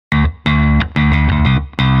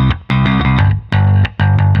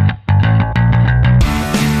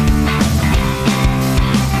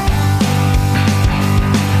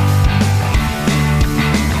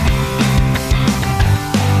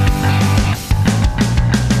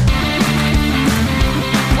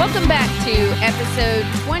episode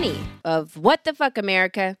 20 of What the Fuck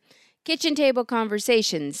America? Kitchen Table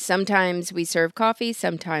Conversations. Sometimes we serve coffee,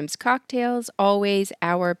 sometimes cocktails, always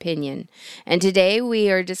our opinion. And today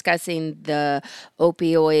we are discussing the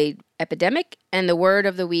opioid epidemic, and the word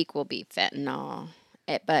of the week will be fentanyl.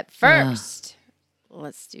 But first,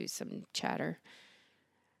 let's do some chatter.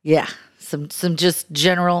 Yeah, some just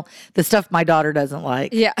general, the stuff my daughter doesn't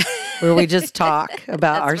like. Yeah. Where we just talk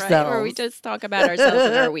about ourselves. Right, where we just talk about ourselves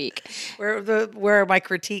in our week. Where my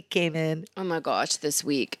critique came in. Oh my gosh, this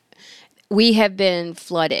week. We have been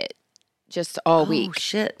flooded just all week. Oh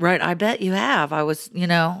shit! Right, I bet you have. I wasn't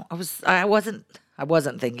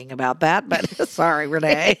thinking about that, but sorry,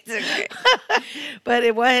 Renee. But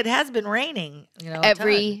it has been raining.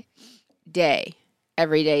 Every day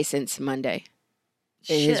since Monday.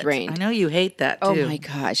 It has rained. I know you hate that too. Oh my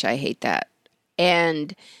gosh, I hate that.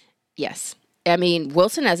 And yes, I mean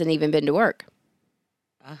Wilson hasn't even been to work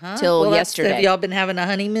till yesterday. Have y'all been having a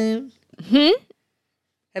honeymoon?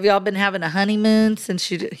 Have y'all been having a honeymoon since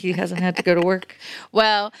he hasn't had to go to work?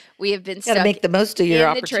 Well, we have been stuck to make the most of your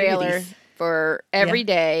in the trailer for every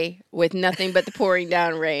day with nothing but the pouring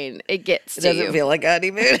down rain. It gets to you. It doesn't feel like a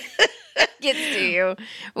honeymoon. Gets to you.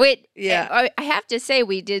 Wait, yeah. I have to say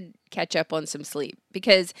we did catch up on some sleep,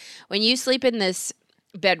 because when you sleep in this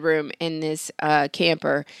bedroom in this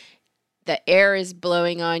camper, the air is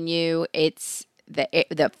blowing on you. It's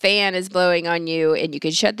the fan is blowing on you, and you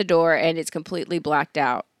can shut the door and it's completely blacked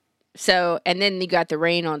out. So, and then you got the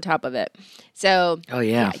rain on top of it. So,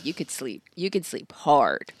 yeah, you could sleep. You could sleep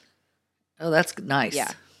hard. Oh, that's nice.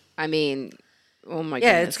 Yeah. I mean, oh my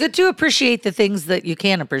goodness. Yeah, it's good to appreciate the things that you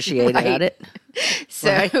can appreciate about it.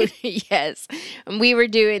 So, yes, and we were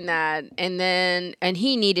doing that. And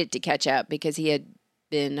he needed to catch up because he had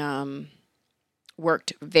been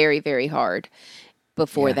worked very, very hard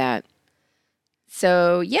before that.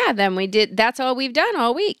 So, yeah, then we did. That's all we've done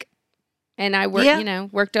all week. And I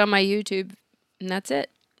worked on my YouTube, and that's it.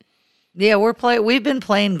 Yeah, we've been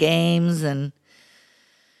playing games and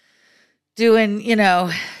doing,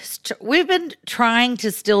 we've been trying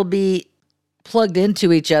to still be plugged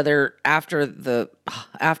into each other after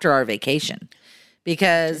our vacation,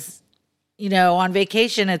 because on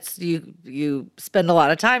vacation it's you spend a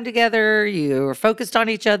lot of time together, you are focused on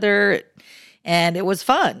each other, and it was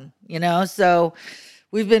fun, so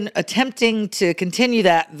we've been attempting to continue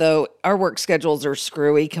that, though our work schedules are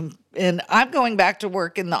screwy, and I'm going back to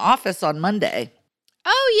work in the office on Monday.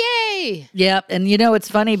 Oh, yay. Yep. And it's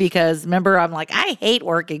funny because remember, I'm like, I hate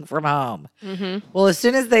working from home. Mm-hmm. Well, as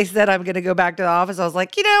soon as they said I'm going to go back to the office, I was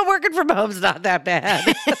like, working from home's not that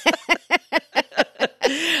bad.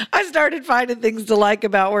 I started finding things to like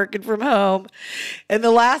about working from home. And the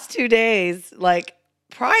last 2 days, like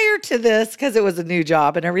prior to this, because it was a new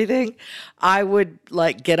job and everything, I would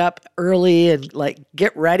like get up early and like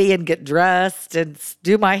get ready and get dressed and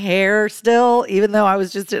do my hair still, even though I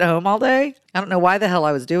was just at home all day. I don't know why the hell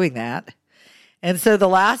I was doing that. And so the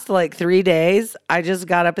last like 3 days, I just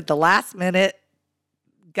got up at the last minute,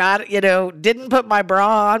 didn't put my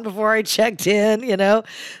bra on before I checked in,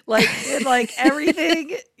 like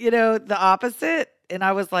everything, the opposite. And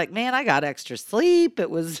I was like, man, I got extra sleep. It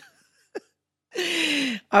was,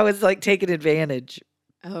 I was like taking advantage.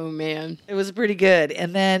 Oh man. It was pretty good.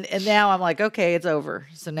 And now I'm like, okay, it's over.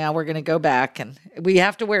 So now we're going to go back, and we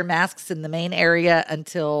have to wear masks in the main area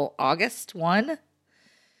until August 1.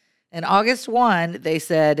 And August 1, they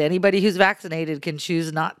said anybody who's vaccinated can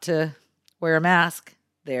choose not to wear a mask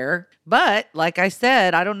there. But like I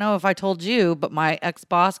said, I don't know if I told you, but my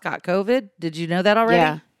ex-boss got COVID. Did you know that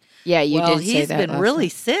already? Yeah, you did say that. He's been really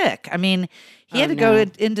sick. I mean, he had to go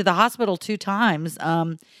into the hospital 2 times.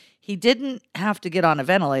 He didn't have to get on a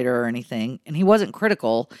ventilator or anything, and he wasn't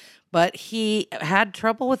critical, but he had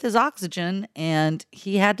trouble with his oxygen, and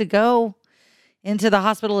he had to go into the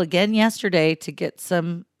hospital again yesterday to get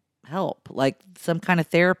some help, like some kind of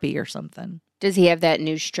therapy or something. Does he have that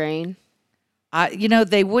new strain?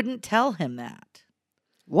 They wouldn't tell him that.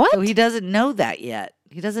 What? So he doesn't know that yet.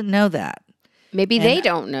 He doesn't know that. Maybe they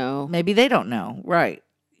don't know. Maybe they don't know. Right.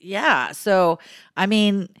 Yeah. So, I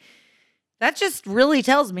mean, that just really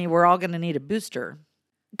tells me we're all going to need a booster.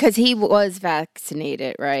 Because he was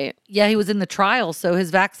vaccinated, right? Yeah, he was in the trial, so his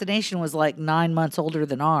vaccination was like 9 months older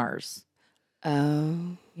than ours.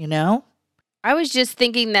 Oh. I was just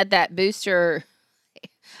thinking that booster,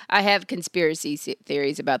 I have conspiracy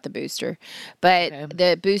theories about the booster, but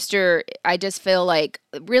the booster, I just feel like,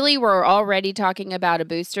 really, we're already talking about a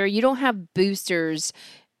booster. You don't have boosters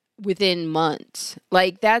within months.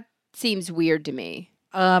 Like, that seems weird to me.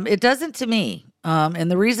 It doesn't to me.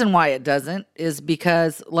 And the reason why it doesn't is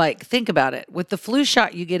because, like, think about it. With the flu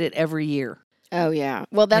shot, you get it every year. Oh yeah.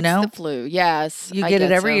 Well, that's know? the flu. Yes, You I get it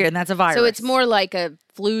guess every so. year, and that's a virus. So it's more like a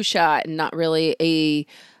flu shot and not really a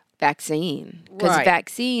vaccine, because Right.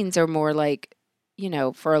 vaccines are more like,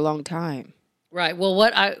 for a long time. Right. Well,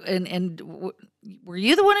 were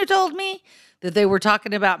you the one who told me that they were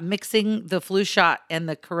talking about mixing the flu shot and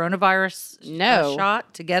the coronavirus No.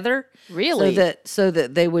 shot together? Really? So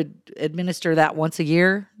that they would administer that once a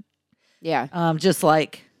year, Yeah. just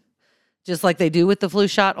like they do with the flu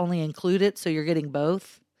shot, only include it so you're getting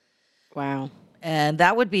both. Wow. And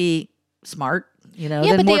that would be smart, Yeah,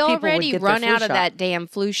 then but more they people would already get run their flu out of shot. that damn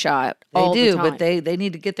flu shot They all do, the time. but they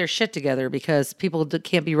need to get their shit together because people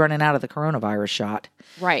can't be running out of the coronavirus shot.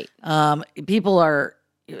 Right. People are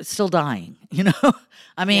still dying.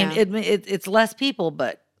 I mean, Yeah. it's less people,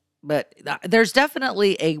 but there's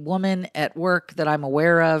definitely a woman at work that I'm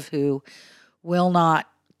aware of who will not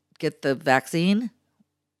get the vaccine.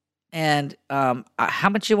 And how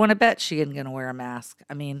much you want to bet she isn't going to wear a mask?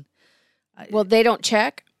 I mean, Well, they don't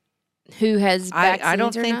check who has vaccines I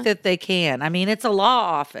don't or think not? that they can. I mean, it's a law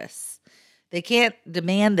office. They can't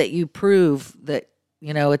demand that you prove that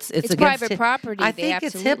it's It's against private property. I They think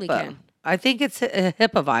it's absolutely HIPAA. can. I think it's a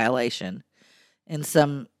HIPAA violation in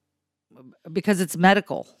some because it's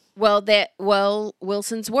medical. Well,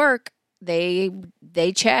 Wilson's work, they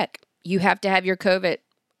check. You have to have your COVID.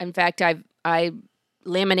 In fact, I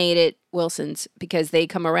laminated Wilson's because they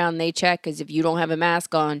come around and they check, because if you don't have a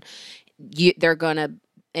mask on, they're gonna,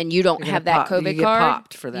 and you don't You're have gonna that pop- you COVID get card,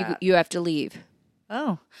 popped for that. You have to leave.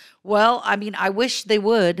 Oh, well, I mean, I wish they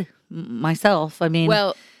would myself. I mean,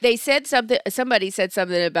 Well, they said something. Somebody said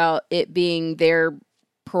something about it being their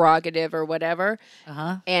prerogative or whatever,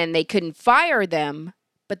 and they couldn't fire them.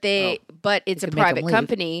 But but it's a could make 'em private leave.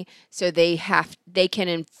 company, so they can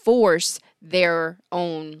enforce their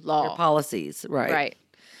own law. their policies, right? Right.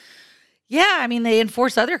 Yeah, I mean, they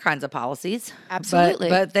enforce other kinds of policies. Absolutely.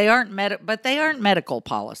 But they aren't medical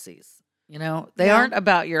policies. They No. aren't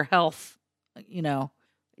about your health.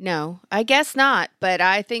 No, I guess not. But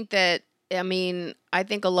I think that, I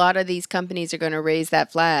think a lot of these companies are going to raise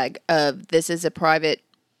that flag of, this is a private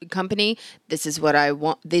company. This is what I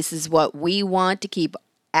want. This is what we want to keep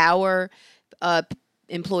our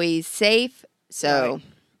employees safe. So, Right.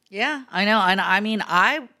 Yeah, I know. And I mean,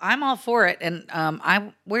 I'm all for it. And how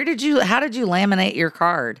did you laminate your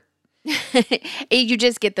card? you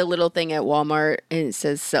just get the little thing at Walmart and it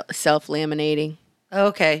says self-laminating.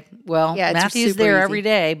 Okay. Well, Yeah, it's Matthew's super there easy. every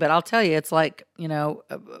day, but I'll tell you, it's like, a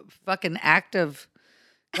fucking act of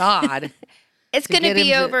God. It's to going to get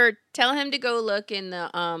be him to- over. Tell him to go look in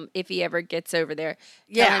the, if he ever gets over there,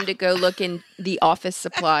 tell Yeah. him to go look in the office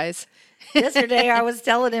supplies. Yesterday, I was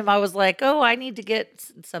telling him, I was like, oh, I need to get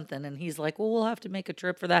something. And he's like, well, we'll have to make a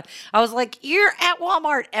trip for that. I was like, you're at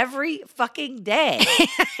Walmart every fucking day.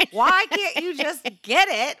 Why can't you just get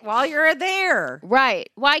it while you're there? Right.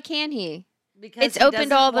 Why can't he? Because It's he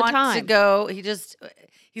opened doesn't all the want to time. go.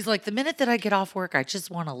 He's like, the minute that I get off work, I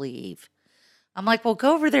just want to leave. I'm like, well,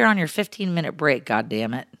 go over there on your 15-minute break, God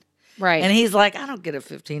damn it. Right. And he's like, I don't get a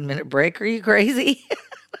 15-minute break. Are you crazy? I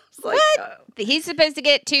was like, What? He's supposed to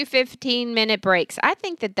get 2 15-minute breaks. I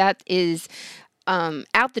think that is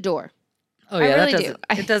out the door. Oh I yeah, really that do. doesn't,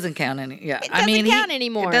 it doesn't count any. Yeah, It doesn't count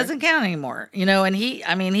anymore. It doesn't count anymore. And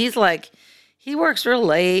he's like, he works real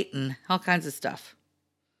late and all kinds of stuff.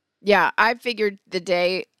 Yeah, I figured the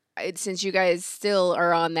day, since you guys still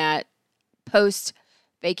are on that post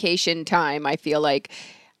vacation time, I feel like,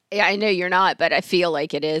 yeah, I know you're not, but I feel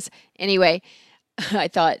like it is. Anyway, I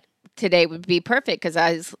thought today would be perfect because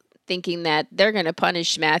I was thinking that they're going to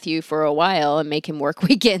punish Matthew for a while and make him work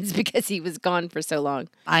weekends because he was gone for so long.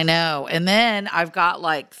 I know. And then I've got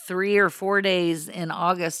like 3 or 4 days in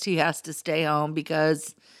August he has to stay home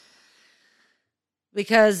because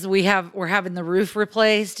we're having the roof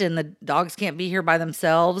replaced and the dogs can't be here by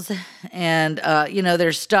themselves. And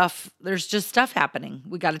there's just stuff happening.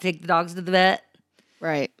 We got to take the dogs to the vet.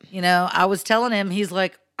 Right. I was telling him,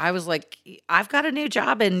 I was like, I've got a new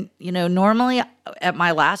job. And, normally at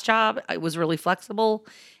my last job, I was really flexible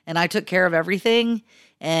and I took care of everything.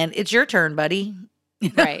 And it's your turn, buddy.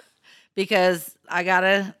 Right. Because I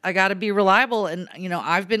gotta be reliable. And,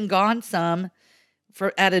 I've been gone some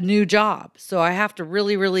at a new job. So I have to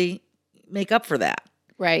really, really make up for that.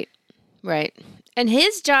 Right. Right. And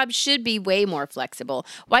his job should be way more flexible.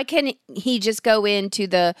 Why can't he just go into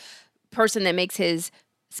the person that makes his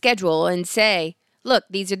schedule and say, look,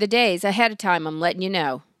 these are the days ahead of time. I'm letting you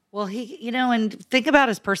know. Well, he, and think about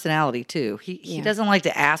his personality too. He doesn't like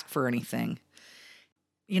to ask for anything.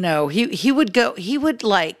 He would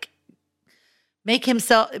like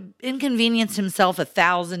inconvenience himself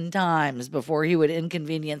 1,000 times before he would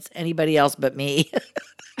inconvenience anybody else but me.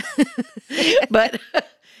 But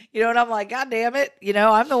and I'm like, God damn it,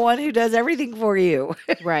 I'm the one who does everything for you.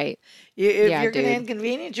 Right. If you're going to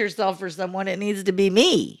inconvenience yourself for someone, it needs to be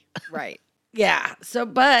me. Right. Yeah. So,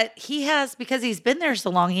 but because he's been there so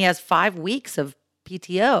long, he has 5 weeks of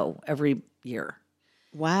PTO every year.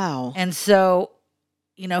 Wow. And so,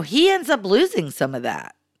 he ends up losing some of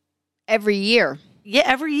that. Every year. Yeah,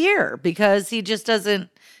 every year, because he just doesn't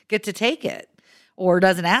get to take it or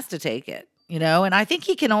doesn't ask to take it, and I think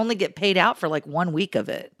he can only get paid out for like 1 week of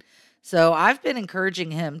it. So I've been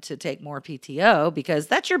encouraging him to take more PTO because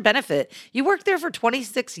that's your benefit. You worked there for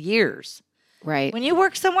 26 years. Right. When you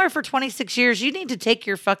work somewhere for 26 years, you need to take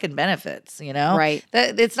your fucking benefits, Right.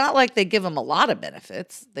 It's not like they give them a lot of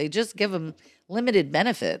benefits. They just give them limited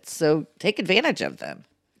benefits. So take advantage of them.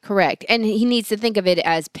 Correct. And he needs to think of it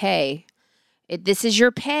as pay. This is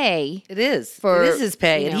your pay. It is. It is his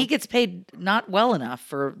pay. And he gets paid not well enough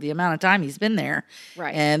for the amount of time he's been there.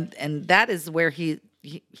 Right. And that is where he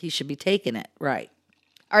should be taking it. Right.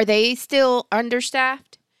 Are they still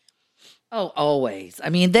understaffed? Oh, always. I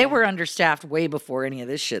mean, they were understaffed way before any of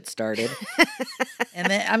this shit started. And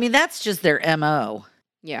then, that's just their MO.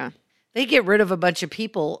 Yeah. They get rid of a bunch of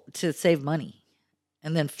people to save money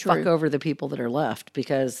and then fuck over the people that are left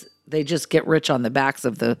because they just get rich on the backs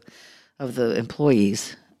of the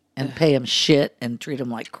employees and pay them shit and treat them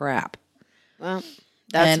like crap. Well,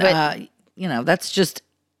 that's just,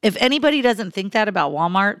 if anybody doesn't think that about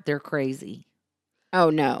Walmart, they're crazy. Oh,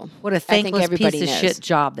 no. What a thankless piece of shit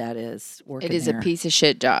job that is. It is a piece of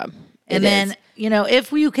shit job. And then,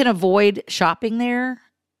 if you can avoid shopping there,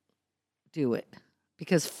 do it.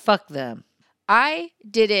 Because fuck them. I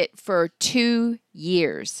did it for 2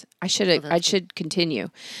 years. I should continue.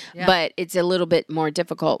 Yeah. But it's a little bit more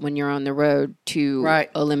difficult when you're on the road to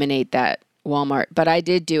eliminate that Walmart. But I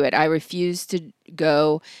did do it. I refused to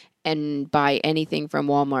go and buy anything from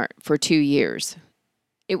Walmart for 2 years.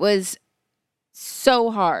 It was so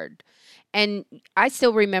hard. And I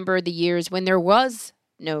still remember the years when there was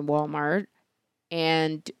no Walmart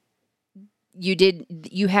and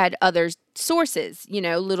you had other sources,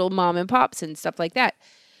 little mom and pops and stuff like that.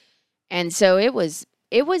 And so it was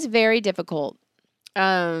very difficult.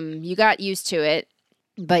 You got used to it,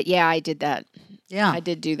 but yeah, I did that. Yeah, I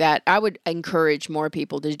did do that. I would encourage more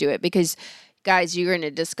people to do it because guys, you're going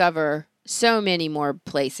to discover so many more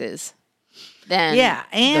places than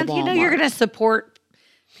and you're going to support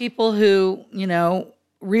people who,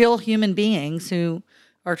 real human beings who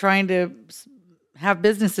are trying to have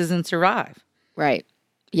businesses and survive. Right.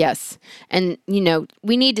 Yes. And,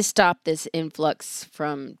 we need to stop this influx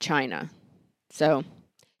from China. So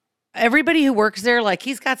everybody who works there, like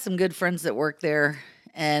he's got some good friends that work there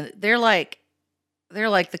and they're like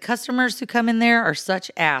the customers who come in there are such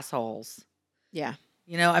assholes. Yeah.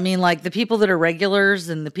 Like the people that are regulars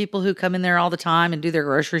and the people who come in there all the time and do their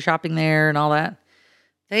grocery shopping there and all that,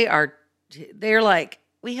 they're like,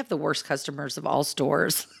 we have the worst customers of all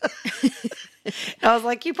stores. I was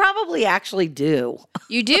like, you probably actually do.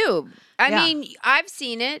 You do. I mean, I've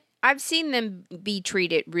seen it. I've seen them be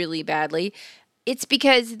treated really badly. It's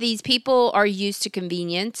because these people are used to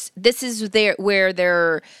convenience. This is where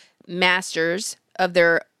they're masters of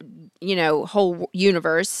their, whole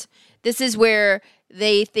universe. This is where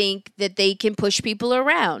they think that they can push people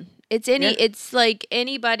around. It's like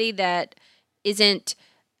anybody that isn't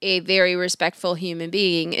a very respectful human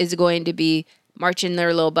being is going to be marching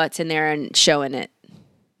their little butts in there and showing it.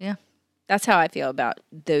 Yeah. That's how I feel about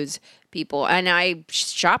those people. And I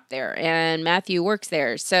shop there and Matthew works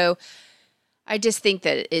there. So I just think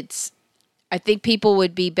that I think people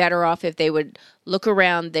would be better off if they would look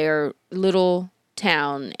around their little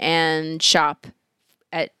town and shop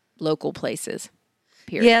at local places.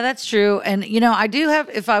 Period. Yeah, that's true. And, I do have,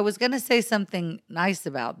 if I was going to say something nice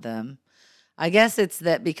about them, I guess it's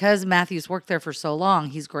that because Matthew's worked there for so long,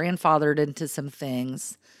 he's grandfathered into some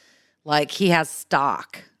things. Like he has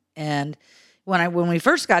stock. And when we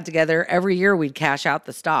first got together, every year we'd cash out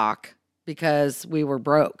the stock because we were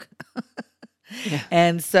broke. Yeah.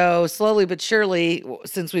 And so slowly but surely,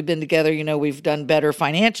 since we've been together, we've done better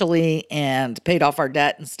financially and paid off our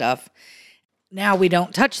debt and stuff. Now we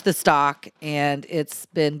don't touch the stock and it's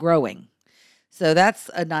been growing. So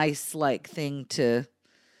that's a nice thing to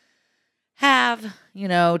have,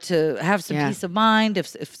 to have some peace of mind.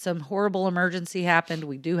 If some horrible emergency happened,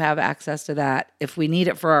 we do have access to that. If we need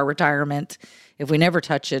it for our retirement, if we never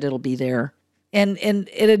touch it, it'll be there. And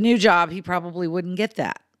at a new job, he probably wouldn't get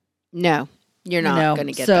that. No. You're not going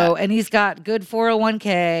to get so, that. And he's got good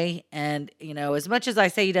 401k. And, as much as I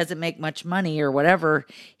say he doesn't make much money or whatever,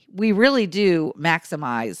 we really do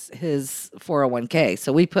maximize his 401k.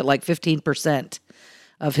 So we put like 15%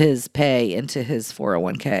 of his pay into his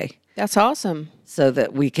 401k. That's awesome. So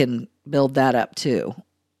that we can build that up too.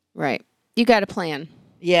 Right. You got a plan.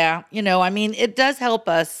 Yeah. It does help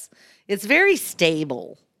us. It's very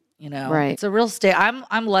stable, Right. It's a real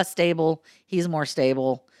I'm less stable. He's more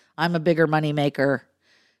stable. I'm a bigger money maker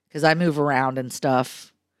because I move around and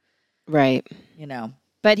stuff. Right.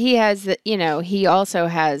 But he has, he also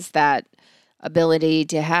has that ability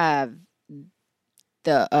to have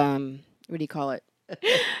the, what do you call it?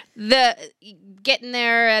 The getting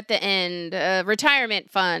there at the end,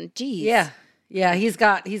 retirement fund. Jeez. Yeah. Yeah. He's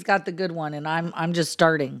got the good one and I'm just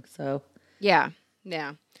starting. So yeah.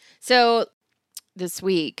 Yeah. So this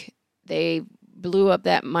week they blew up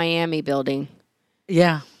that Miami building.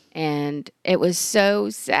 Yeah. And it was so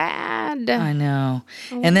sad. I know.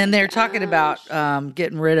 And then they're talking about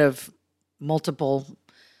getting rid of multiple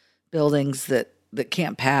buildings that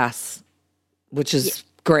can't pass, which is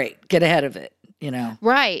great. Get ahead of it,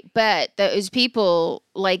 Right. But those people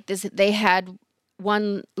like this, they had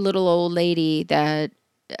one little old lady that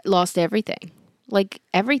lost everything, like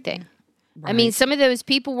everything. Right. I mean, some of those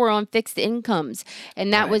people were on fixed incomes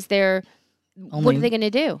and that was their, what are they going to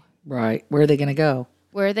do? Right. Where are they going to go?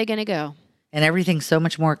 Where are they going to go? And everything's so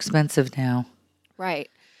much more expensive now. Right.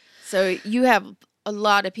 So you have a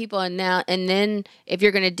lot of people and then if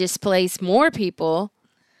you're going to displace more people,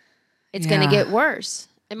 it's going to get worse.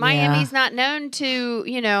 And Miami's not known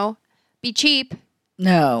to, be cheap.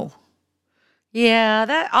 No. Yeah,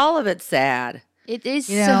 that all of it's sad. It is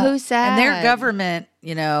so sad. And their government,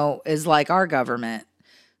 is like our government.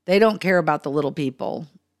 They don't care about the little people.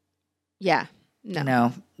 Yeah.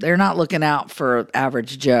 No. They're not looking out for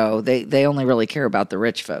average Joe. They only really care about the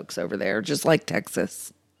rich folks over there, just like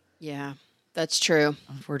Texas. Yeah, that's true.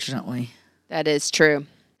 Unfortunately. That is true.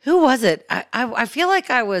 Who was it? I feel like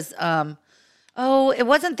I was, it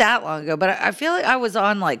wasn't that long ago, but I feel like I was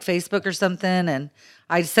on like Facebook or something and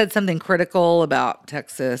I said something critical about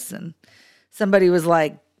Texas and somebody was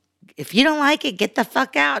like, if you don't like it, get the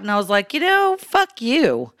fuck out. And I was like, fuck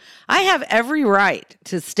you. I have every right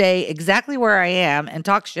to stay exactly where I am and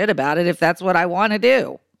talk shit about it if that's what I want to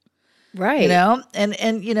do. Right. And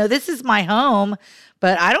this is my home,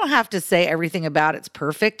 but I don't have to say everything about it's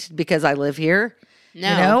perfect because I live here.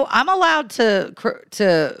 No. I'm allowed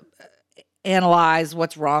to analyze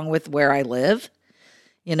what's wrong with where I live,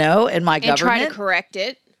 and my government. And try to correct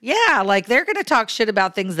it. Yeah, like they're going to talk shit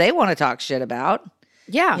about things they want to talk shit about.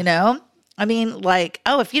 Yeah. I mean, like,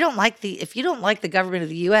 if you don't like the government of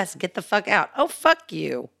the U.S., get the fuck out. Oh, fuck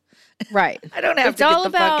you. Right. I don't have to get the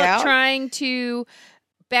fuck out. It's all about trying to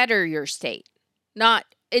better your state.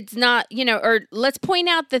 It's not, or let's point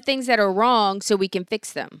out the things that are wrong so we can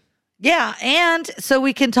fix them. Yeah. And so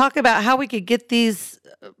we can talk about how we could get these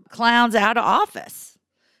clowns out of office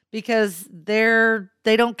because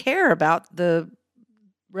they don't care about the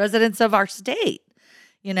residents of our state.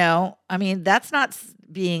 I mean, that's not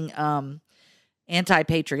being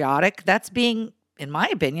anti-patriotic. That's being, in my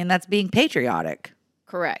opinion, that's being patriotic.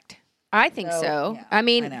 Correct. I think so. Yeah, I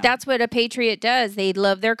mean, that's what a patriot does. They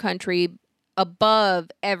love their country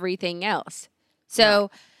above everything else.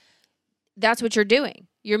 So that's what you're doing.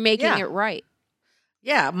 You're making it right.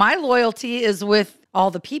 Yeah. My loyalty is with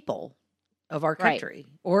all the people of our country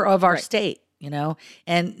or of our state,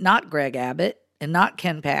 and not Greg Abbott and not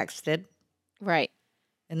Ken Paxton. Right.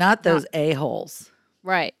 And not those a-holes.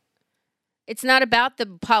 Right. It's not about the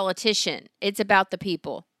politician. It's about the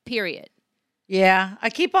people, period. Yeah. I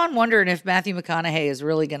keep on wondering if Matthew McConaughey is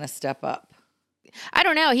really going to step up. I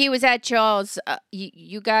don't know. He was at y'all's,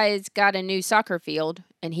 you guys got a new soccer field,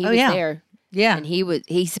 and he was there. Yeah. And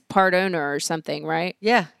he's part owner or something, right?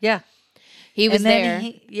 Yeah. Yeah. He was there.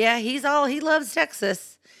 He loves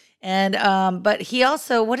Texas. And, but he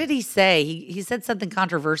also, what did he say? He said something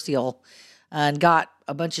controversial and got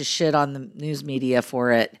a bunch of shit on the news media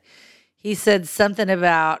for it. He said something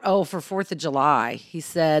about, for 4th of July. He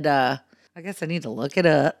said, I guess I need to look it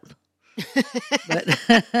up.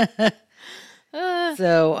 But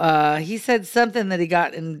so he said something that he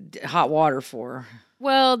got in hot water for.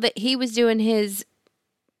 Well, he was doing his,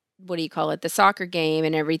 what do you call it, the soccer game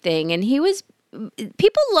and everything. And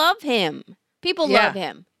people love him. People love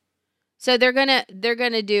him. So they're gonna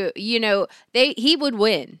do, he would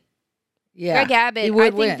win. Yeah, Greg Abbott, I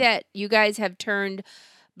think that you guys have turned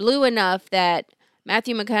blue enough that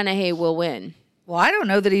Matthew McConaughey will win. Well, I don't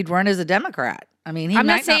know that he'd run as a Democrat. I mean, I'm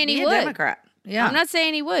not saying he would. A Democrat. Yeah, I'm not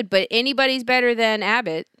saying he would, but anybody's better than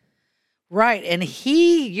Abbott. Right. And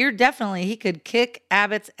he could kick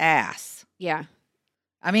Abbott's ass. Yeah.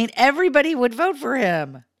 I mean, everybody would vote for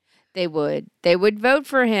him. They would. They would vote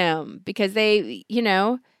for him because he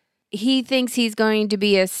thinks he's going to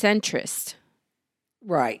be a centrist.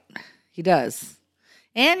 Right. He does.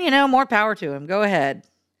 And, more power to him. Go ahead.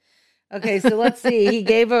 Okay, so let's see. He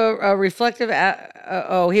gave a reflective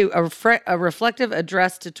reflective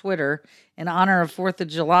address to Twitter in honor of 4th of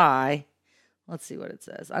July. Let's see what it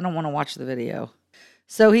says. I don't want to watch the video.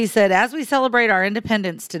 So he said, as we celebrate our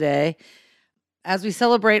independence today, as we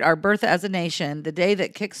celebrate our birth as a nation, the day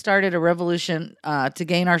that kickstarted a revolution to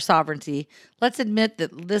gain our sovereignty, let's admit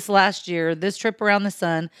that this last year, this trip around the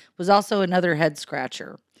sun was also another head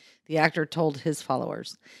scratcher, the actor told his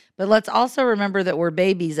followers. But let's also remember that we're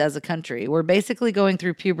babies as a country. We're basically going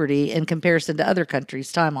through puberty in comparison to other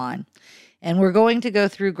countries' timeline. And we're going to go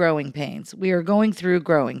through growing pains. We are going through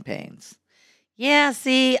growing pains. Yeah,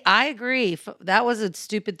 see, I agree. That was a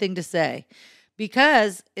stupid thing to say.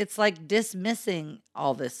 Because it's like dismissing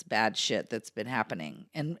all this bad shit that's been happening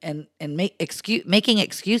and making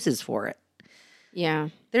excuses for it. Yeah.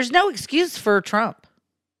 There's no excuse for Trump.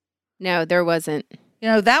 No, there wasn't.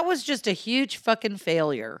 That was just a huge fucking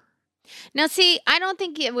failure. Now, see, I don't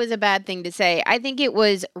think it was a bad thing to say. I think it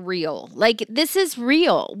was real. Like, this is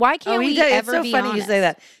real. Why can't we ever be honest? It's so funny you say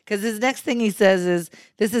that. Because his next thing he says is,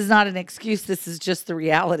 this is not an excuse. This is just the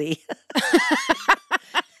reality.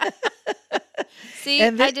 See,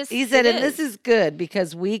 he said, and this is good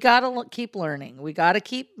because we got to keep learning. We got to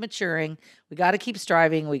keep maturing. We got to keep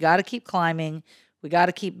striving. We got to keep climbing. We got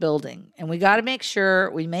to keep building. And we got to make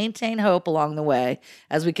sure we maintain hope along the way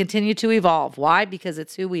as we continue to evolve. Why? Because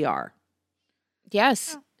it's who we are.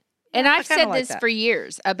 Yes. And I've said this for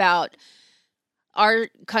years about our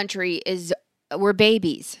country we're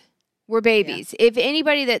babies. We're babies. Yeah. If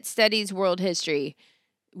anybody that studies world history,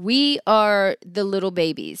 we are the little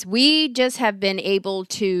babies. We just have been able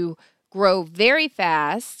to grow very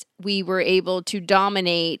fast. We were able to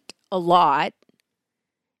dominate a lot.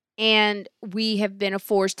 And we have been a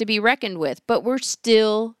force to be reckoned with. But we're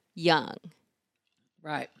still young.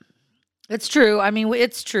 Right. It's true. I mean,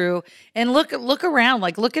 it's true. And look around.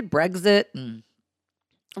 Like, look at Brexit.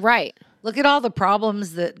 Right. Look at all the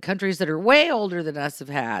problems that countries that are way older than us have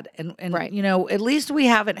had. And right. At least we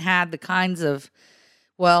haven't had the kinds of,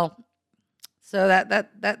 so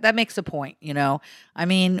that makes a point, I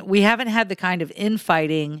mean, we haven't had the kind of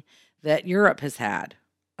infighting that Europe has had,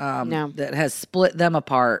 no. that has split them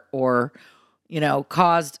apart or,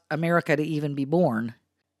 caused America to even be born.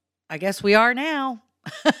 I guess we are now.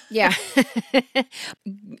 Yeah.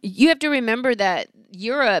 You have to remember that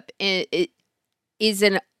Europe is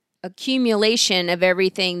an accumulation of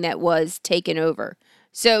everything that was taken over.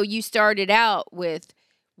 So you started out with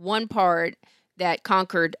one part that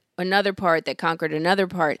conquered another part that conquered another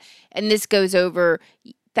part. And this goes over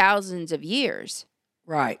thousands of years.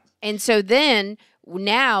 Right. And so then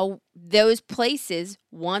now those places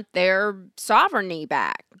want their sovereignty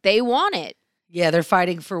back. They want it. Yeah, they're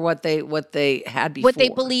fighting for what they had before. What they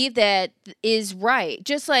believe that is right.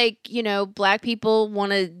 Just like, black people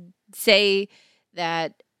want to say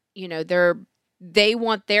that, they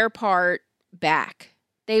want their part back.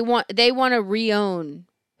 They want to re-own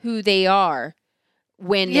who they are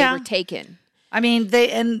when they were taken. I mean,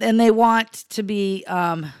 they want to be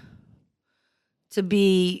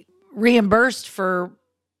reimbursed for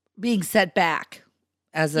being set back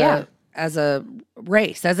as a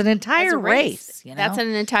race, as an entire race. That's an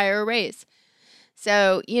entire race.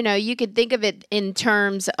 So, you could think of it in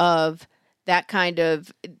terms of that kind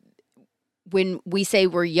of, when we say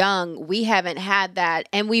we're young, we haven't had that,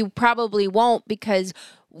 and we probably won't because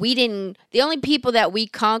the only people that we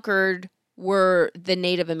conquered were the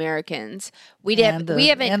Native Americans. We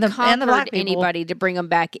haven't conquered anybody to bring them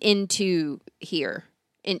back into here,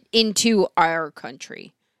 into our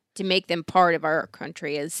country, to make them part of our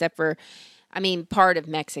country, except for, part of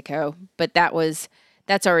Mexico. But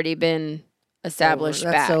that's already been established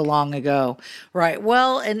back. That's so long ago. Right.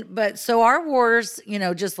 Well, so our wars,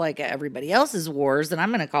 just like everybody else's wars, and I'm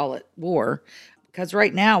going to call it war, because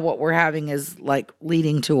right now what we're having is like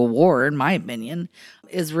leading to a war, in my opinion,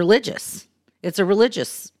 is religious. It's a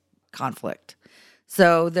religious conflict.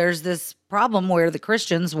 So there's this problem where the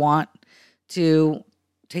Christians want to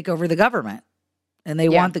take over the government, and they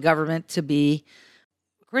want the government to be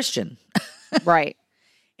Christian. Right.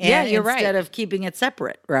 And you're right. Instead of keeping it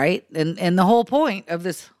separate, right? And the whole point of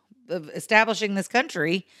establishing this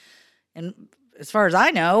country, and as far as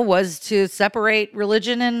I know, was to separate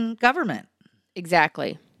religion and government.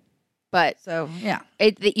 Exactly. But so, yeah.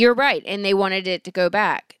 You're right. And they wanted it to go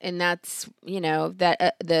back. And that's,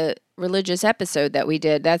 that the religious episode that we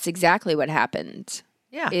did, that's exactly what happened.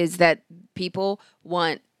 Yeah. Is that people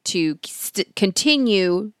want to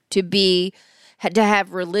continue to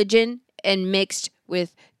have religion and mixed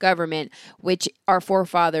with government, which our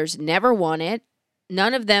forefathers never wanted.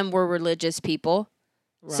 None of them were religious people.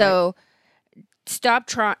 Right. So stop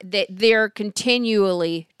trying. They're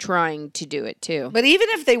continually trying to do it too. But even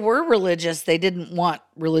if they were religious, they didn't want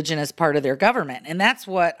religion as part of their government. And that's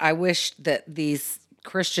what I wish that these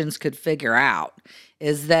Christians could figure out,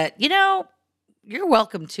 is that, you're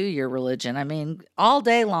welcome to your religion. I mean, all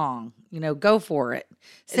day long, go for it.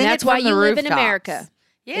 And that's why you live in America.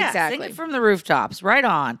 Yeah, exactly. Sing it from the rooftops, right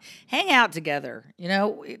on. Hang out together,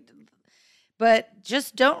 but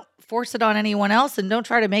just don't force it on anyone else, and don't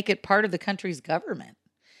try to make it part of the country's government.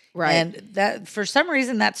 Right. And that, for some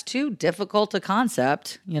reason, that's too difficult a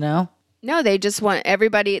concept, No, they just want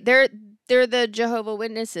everybody. They're the Jehovah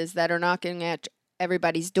Witnesses that are knocking at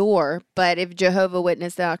everybody's door. But if Jehovah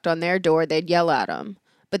Witness knocked on their door, they'd yell at them.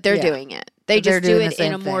 But they're doing it. They just do it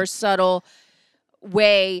in a more subtle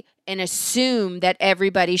way and assume that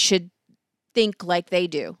everybody should think like they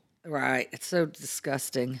do. Right. It's so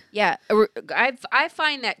disgusting. Yeah. I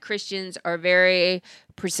find that Christians are very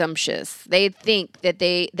presumptuous. They think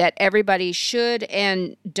that everybody should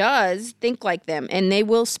and does think like them, and they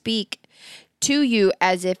will speak to you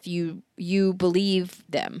as if you believe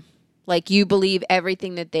them. Like you believe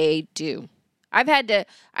everything that they do. I've had to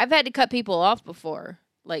cut people off before,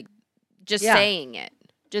 like just saying it.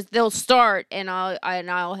 Just they'll start, and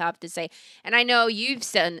I'll have to say, and I know you've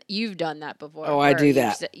done that before. Oh, I do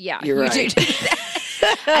that. You're right. Do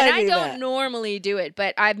that. And I don't normally do it,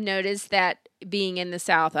 but I've noticed that being in the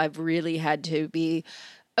South, I've really had to be,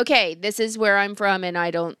 okay, this is where I'm from, and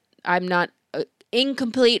I'm not in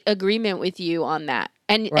complete agreement with you on that,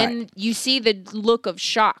 and you see the look of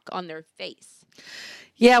shock on their face.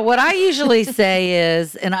 Yeah, what I usually say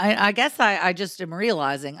is, and I guess I just am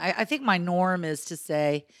realizing, I think my norm is to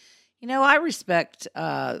say, I respect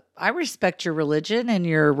your religion and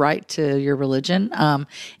your right to your religion. And,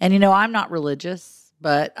 I'm not religious,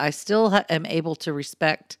 but I still am able to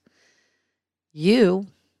respect you,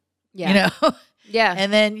 Yeah. Yeah.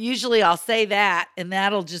 And then usually I'll say that, and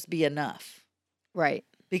that'll just be enough. Right.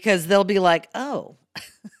 Because they'll be like, oh.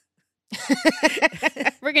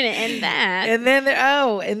 We're gonna end that, and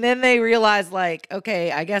then they realize, like,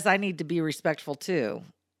 okay, I guess I need to be respectful too.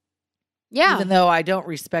 Yeah, even though I don't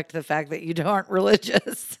respect the fact that you aren't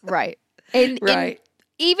religious, right? And right,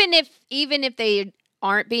 and even if they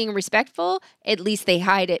aren't being respectful, at least they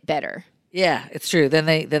hide it better. Yeah, it's true. Then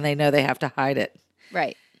they know they have to hide it.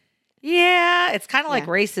 Right. Yeah, it's kind of like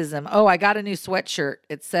racism. Oh, I got a new sweatshirt.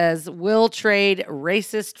 It says, "We'll trade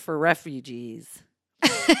racist for refugees."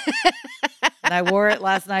 And I wore it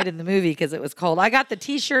last night in the movie because it was cold. I got the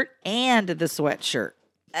T-shirt and the sweatshirt.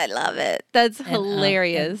 I love it. That's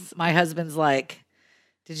hilarious. My husband's like,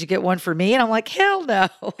 "Did you get one for me?" And I'm like, "Hell no."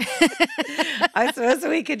 I suppose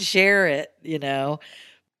we could share it,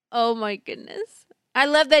 Oh my goodness. I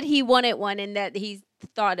love that he wanted one and that he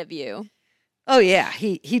thought of you. Oh yeah,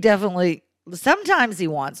 he definitely. Sometimes he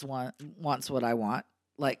wants what I want.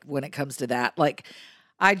 Like when it comes to that, like.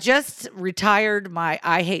 I just retired my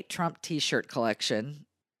I Hate Trump T-shirt collection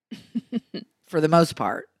for the most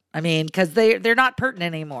part. I mean, because they're not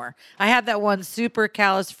pertinent anymore. I had that one super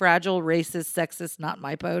callous, fragile, racist, sexist, not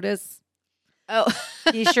my POTUS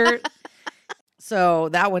T-shirt. So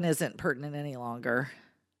that one isn't pertinent any longer.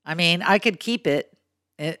 I mean, I could keep it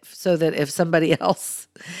so that if somebody else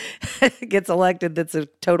gets elected that's a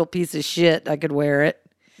total piece of shit, I could wear it.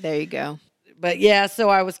 There you go. But yeah, so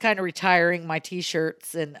I was kind of retiring my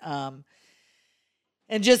T-shirts and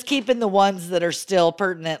just keeping the ones that are still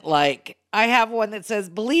pertinent. Like I have one that says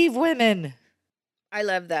 "Believe Women." I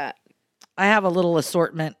love that. I have a little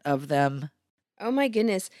assortment of them. Oh my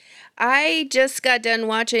goodness. I just got done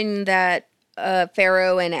watching that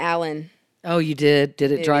Pharaoh and Alan. Oh, you did?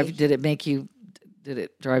 Did it drive you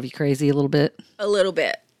crazy a little bit? A little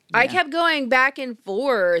bit. Yeah. I kept going back and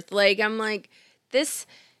forth. Like I'm like, this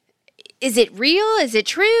is it real? Is it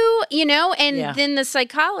true? And then the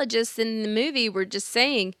psychologists in the movie were just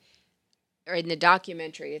saying, or in the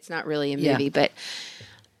documentary, it's not really a movie, but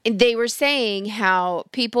they were saying how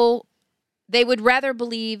they would rather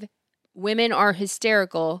believe women are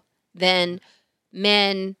hysterical than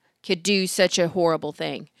men could do such a horrible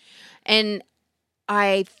thing. And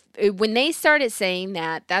when they started saying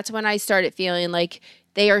that, that's when I started feeling like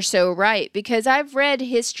they are so right. Because I've read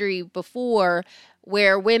history before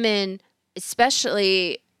where women,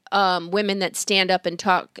 especially women that stand up and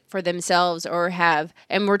talk for themselves or have,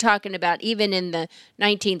 and we're talking about even in the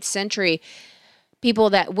 19th century,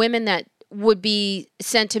 women that would be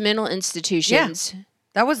sent to mental institutions. Yeah,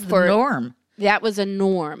 that was the norm. That was a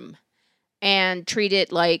norm, and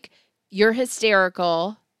treated like you're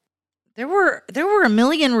hysterical. There were a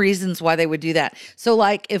million reasons why they would do that. So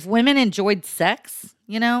like if women enjoyed sex,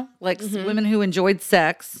 like women who enjoyed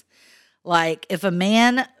sex, like if a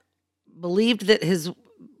man believed that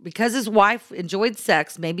because his wife enjoyed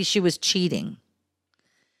sex, maybe she was cheating,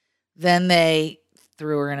 then they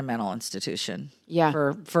threw her in a mental institution.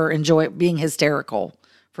 Yeah. For being hysterical,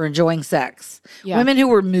 for enjoying sex. Yeah. Women who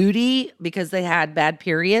were moody because they had bad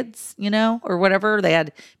periods, or whatever, they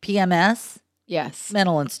had PMS. Yes.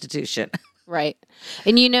 Mental institution. Right.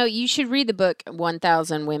 And you should read the book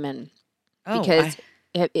 1,000 Women. Oh, because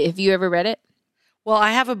have you ever read it? Well,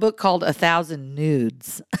 I have a book called 1,000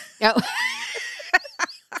 Nudes. Oh.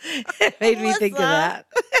 It made me think of that.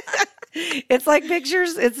 It's like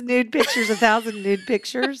pictures. It's nude pictures, 1,000 nude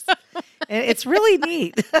pictures. And it's really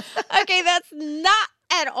neat. Okay, that's not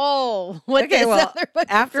at all what this other book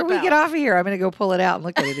after is we about. get off of here, I'm going to go pull it out and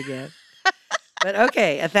look at it again. But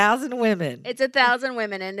okay, 1,000 Women. It's 1,000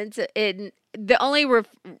 Women, and the only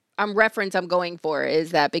reference I'm going for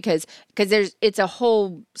is that because it's a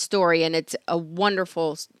whole story, and it's a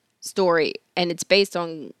wonderful story, and it's based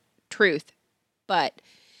on truth. But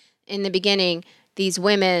in the beginning, these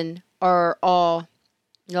women are all,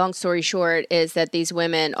 long story short, is that these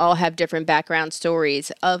women all have different background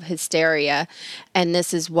stories of hysteria, and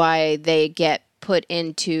this is why they get put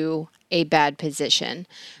into a bad position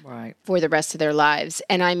for the rest of their lives.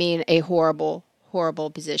 And I mean a horrible, horrible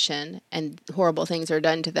position, and horrible things are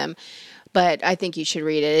done to them. But I think you should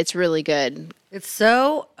read it. It's really good. It's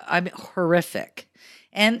so horrific.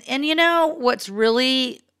 And what's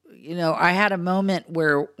really, I had a moment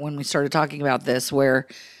when we started talking about this where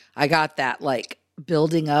I got that like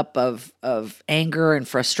building up of anger and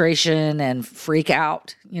frustration and freak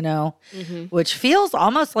out, which feels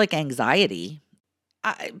almost like anxiety.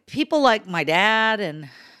 People like my dad and,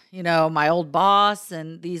 my old boss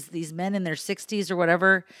and these men in their 60s or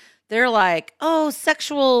whatever, they're like, oh,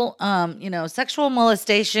 sexual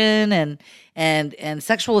molestation and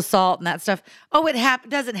sexual assault and that stuff. Oh, it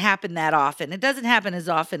doesn't happen that often. It doesn't happen as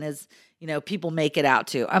often as, people make it out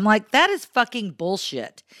to. I'm like, that is fucking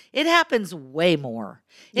bullshit. It happens way more.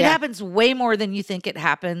 It happens way more than you think it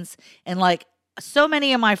happens. And like so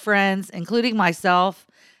many of my friends, including myself,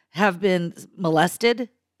 have been molested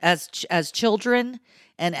as children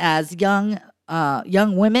and as young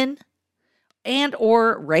women and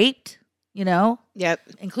or raped,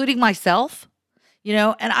 including myself,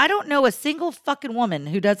 and I don't know a single fucking woman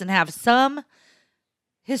who doesn't have some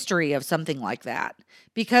history of something like that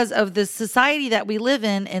because of the society that we live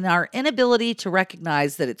in and our inability to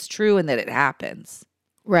recognize that it's true and that it happens.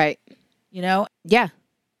 Right. Yeah.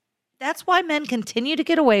 That's why men continue to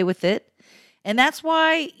get away with it. And that's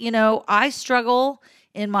why, I struggle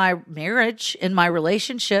in my marriage, in my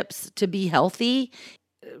relationships to be healthy,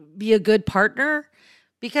 be a good partner,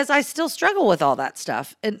 because I still struggle with all that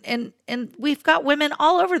stuff. And we've got women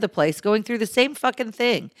all over the place going through the same fucking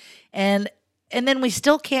thing. And then we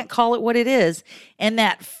still can't call it what it is. And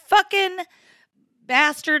that fucking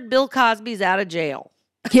bastard Bill Cosby's out of jail.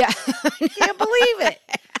 Yeah. I can't believe it.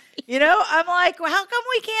 I'm like, well, how come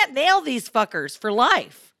we can't nail these fuckers for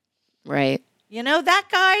life? Right. That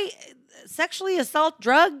guy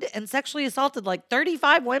drugged and sexually assaulted like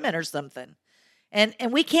 35 women or something. And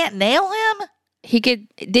we can't nail him?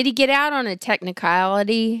 Did he get out on a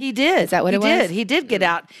technicality? He did. Is that what it was? He did get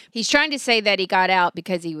out. He's trying to say that he got out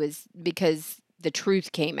because the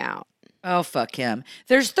truth came out. Oh, fuck him.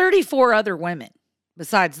 There's 34 other women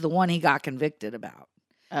besides the one he got convicted about.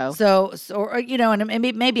 Oh. So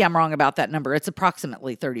and maybe I'm wrong about that number. It's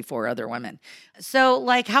approximately 34 other women. So,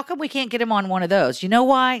 like, how come we can't get him on one of those? You know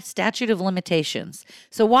why? Statute of limitations.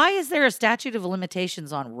 So why is there a statute of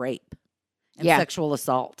limitations on rape and sexual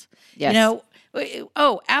assault? Yes.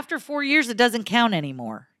 After 4 years, it doesn't count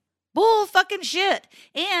anymore. Bull fucking shit.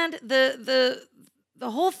 And the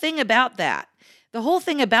whole thing about that, the whole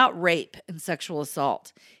thing about rape and sexual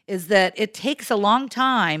assault is that it takes a long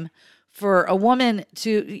time for a woman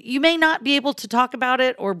you may not be able to talk about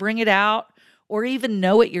it or bring it out or even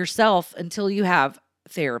know it yourself until you have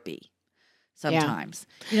therapy sometimes.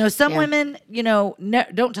 Some women,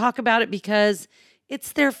 don't talk about it because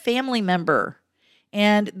it's their family member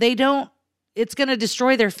and it's going to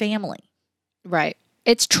destroy their family. Right.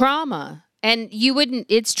 It's trauma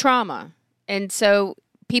it's trauma. And so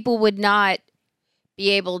people would not be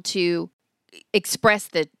able to express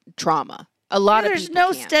the trauma A lot of there's people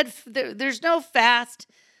no can't. there's no fast,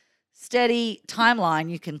 steady timeline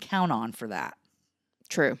you can count on for that.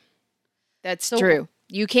 True. That's So- true.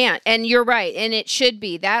 You can't. And you're right. And it should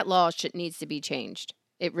be. That law needs to be changed.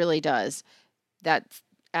 It really does. That's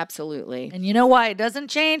absolutely. And you know why it doesn't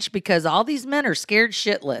change? Because all these men are scared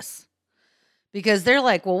shitless. Because they're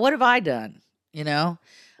like, well, what have I done? You know?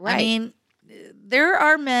 Right. I mean, there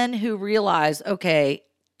are men who realize, okay,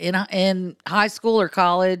 in high school or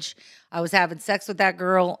college, I was having sex with that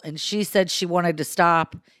girl and she said she wanted to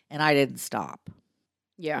stop and I didn't stop.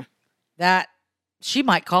 Yeah. That she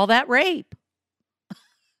might call that rape.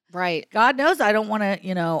 Right. God knows I don't want to,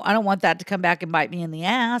 I don't want that to come back and bite me in the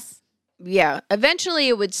ass. Yeah. Eventually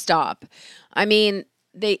it would stop. I mean,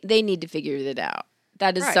 they need to figure it out.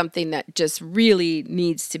 That is Right. something that just really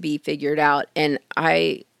needs to be figured out. And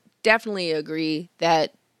I definitely agree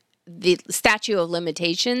that the statute of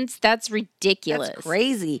limitations, that's ridiculous. That's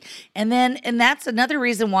crazy. And that's another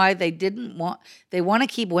reason why they want to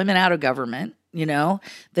keep women out of government,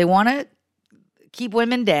 They want to keep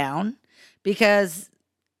women down because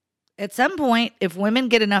at some point, if women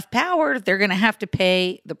get enough power, they're going to have to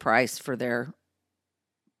pay the price for their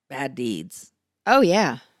bad deeds. Oh,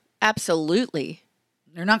 yeah. Absolutely.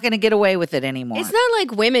 They're not going to get away with it anymore. It's not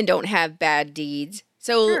like women don't have bad deeds.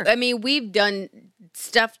 So, Sure. I mean, we've done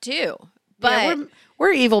stuff too. But Yeah,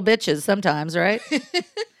 we're evil bitches sometimes, right?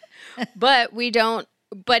 but we don't,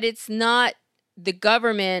 but it's not the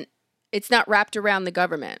government, it's not wrapped around the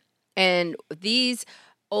government. And these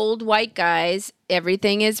old white guys,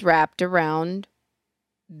 everything is wrapped around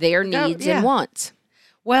their needs yeah. and wants.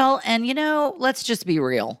 Well, and let's just be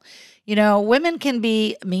real. Women can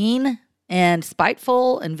be mean and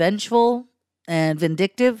spiteful and vengeful and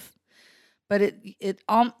vindictive, but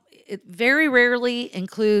it very rarely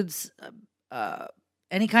includes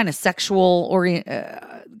any kind of sexual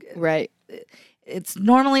Right. It's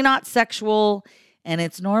normally not sexual, and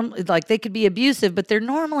it's like they could be abusive, but they're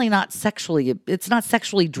normally not sexually. It's not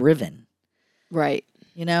sexually driven, Right.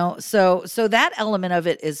 So that element of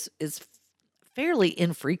it is fairly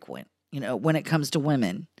infrequent, when it comes to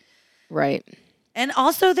women. Right. And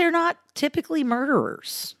also, they're not typically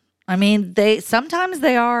murderers. I mean, sometimes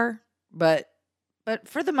they are, but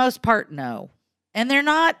for the most part, no. And they're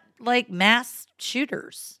not like mass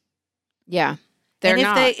shooters. Yeah. They're and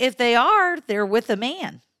not. if they are, they're with a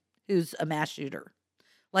man who's a mass shooter.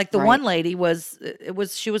 Like the Right. one lady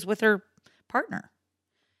she was with her partner,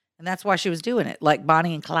 and that's why she was doing it, like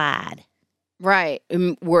Bonnie and Clyde. Right.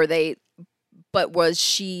 But was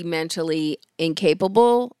she mentally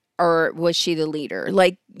incapable or was she the leader?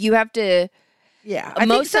 Like, you have to, Yeah, I think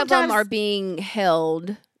most of them sometimes- are being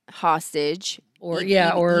held hostage Or- e-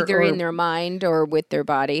 yeah, e- or- either or- in their mind or with their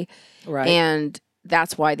body. right. And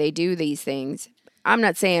that's why they do these things. I'm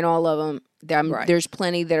not saying all of them. Right. There's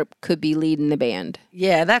plenty that could be leading the band.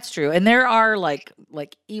 Yeah, that's true. And there are like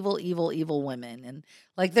evil, evil, evil women, and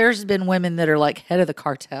like there's been women that are like head of the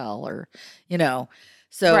cartel, or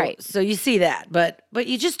So Right. so you see that, but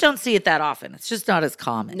you just don't see it that often. It's just not as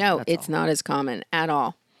common. No, that's it's all. not as common at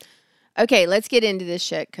all. Okay, let's get into this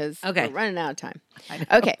shit because Okay. we're running out of time. I know.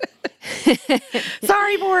 Okay.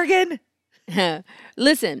 Sorry, Morgan.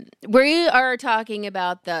 Listen, we are talking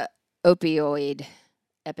about the opioid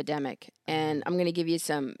epidemic, and I'm going to give you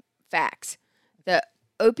some facts. The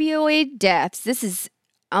opioid deaths, this is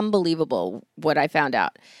unbelievable what I found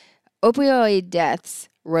out. Opioid deaths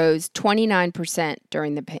rose 29%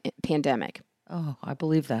 during the pandemic. Oh, I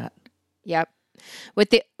believe that. Yep. With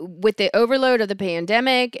the overload of the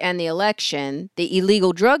pandemic and the election, the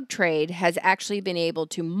illegal drug trade has actually been able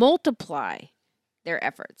to multiply their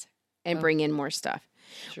efforts and bring in more stuff.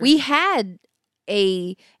 Sure. We had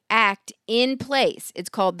a act in place. It's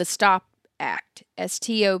called the STOP Act,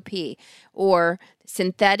 STOP, or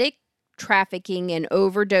Synthetic Trafficking and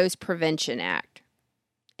Overdose Prevention Act.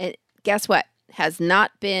 And guess what? Has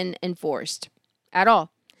not been enforced at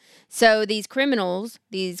all. So these criminals,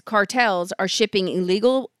 these cartels, are shipping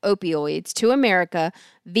illegal opioids to America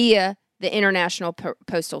via the international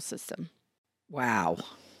postal system. Wow.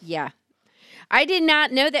 Yeah, I did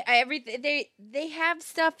not know that. They have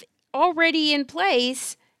stuff already in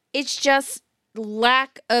place. It's just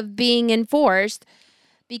lack of being enforced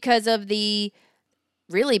because of the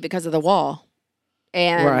wall,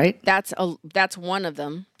 and Right. That's one of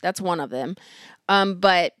them. That's one of them,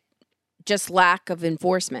 but just lack of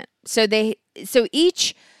enforcement. So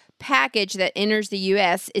each package that enters the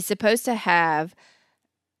U.S. is supposed to have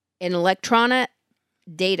an electronic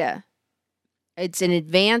data. It's an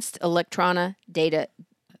advanced electronic data,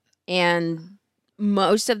 and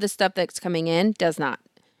most of the stuff that's coming in does not.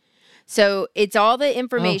 So it's all the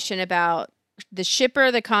information about the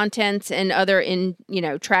shipper, the contents, and other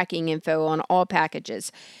tracking info on all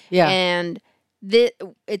packages. Yeah. And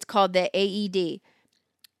it's called the AED.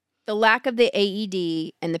 The lack of the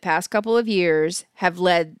AED in the past couple of years have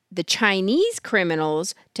led the Chinese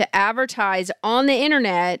criminals to advertise on the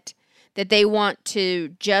internet that they want to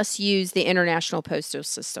just use the international postal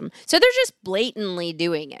system. So they're just blatantly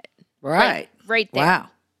doing it. Right. Right there. Wow.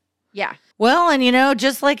 Yeah. Well, and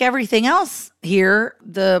just like everything else here,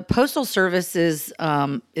 the postal service is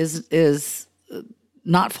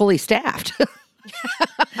not fully staffed.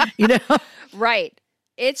 Right.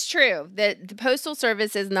 It's true that the postal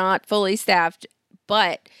service is not fully staffed,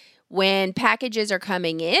 but when packages are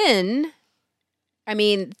coming in, I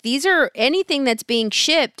mean, these are anything that's being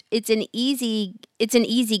shipped, it's an easy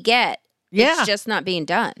get. Yeah. It's just not being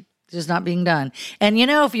done. Just not being done. And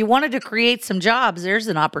if you wanted to create some jobs, there's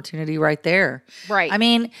an opportunity right there. Right. I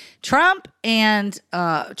mean, Trump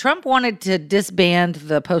wanted to disband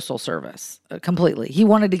the postal service completely. He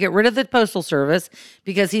wanted to get rid of the postal service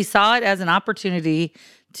because he saw it as an opportunity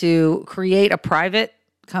to create a private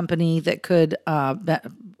company that could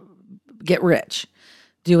get rich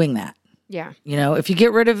doing that. Yeah. If you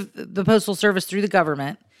get rid of the postal service through the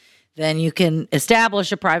government, then you can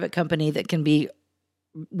establish a private company that can be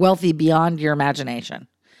wealthy beyond your imagination,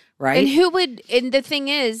 right? And the thing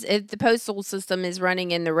is, if the postal system is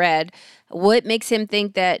running in the red, what makes him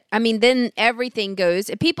think that, then everything goes.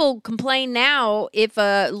 If people complain now if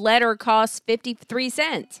a letter costs 53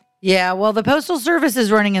 cents. Yeah, well, the postal service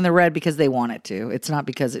is running in the red because they want it to. It's not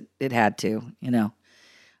because it had to,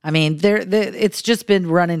 it's just been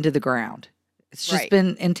run into the ground. It's just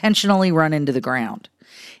been intentionally run into the ground.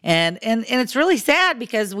 And it's really sad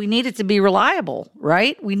because we need it to be reliable,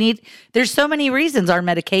 right? There's so many reasons. Our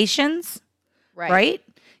medications, right?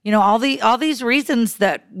 All these reasons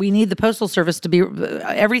that we need the postal service to be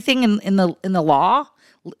everything in the law,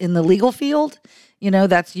 in the legal field,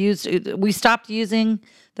 that's used. We stopped using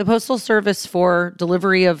the postal service for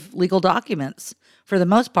delivery of legal documents for the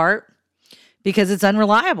most part because it's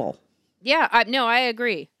unreliable. Yeah, I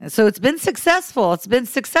agree. So it's been successful.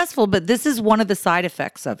 But this is one of the side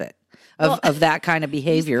effects of it, of that kind of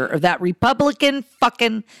behavior, of that Republican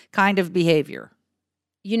fucking kind of behavior.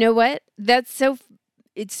 You know what?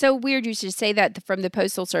 It's so weird you should say that from the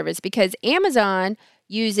Postal Service because Amazon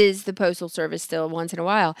uses the Postal Service still once in a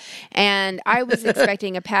while. And I was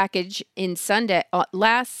expecting a package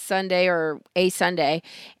last Sunday or a Sunday,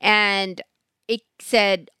 and it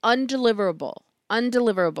said undeliverable.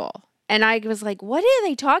 And I was like, what are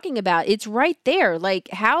they talking about? It's right there. Like,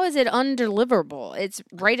 how is it undeliverable? It's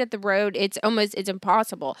right at the road. It's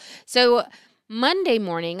impossible. So Monday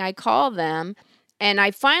morning, I call them and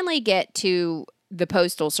I finally get to the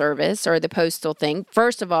postal service or the postal thing.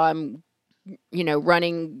 First of all, I'm,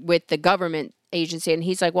 running with the government agency. And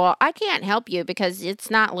he's like, well, I can't help you because it's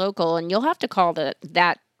not local and you'll have to call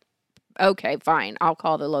that. Okay, fine. I'll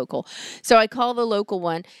call the local. So I call the local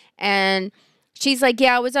one and she's like,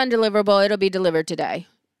 yeah, it was undeliverable. It'll be delivered today.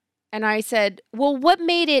 And I said, well, what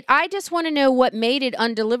made it? I just want to know what made it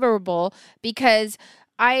undeliverable because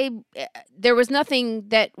there was nothing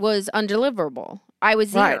that was undeliverable. I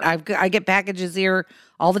was here. Right. I get packages here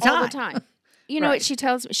all the time. All the time. You know what she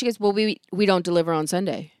tells me? She goes, well, we don't deliver on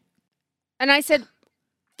Sunday. And I said,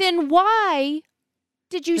 then why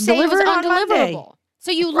did you say it was undeliverable?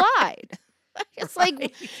 So you lied. It's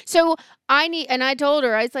like, so I told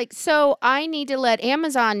her, I was like, so I need to let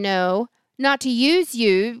Amazon know not to use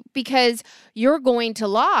you because you're going to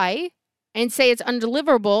lie and say it's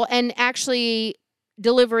undeliverable and actually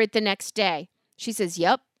deliver it the next day. She says,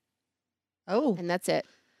 yep. Oh. And that's it.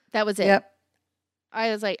 That was it. Yep.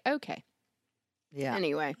 I was like, okay. Yeah.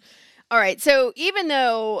 Anyway. All right. So even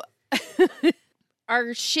though our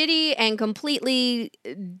shitty and completely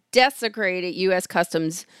desecrated U.S.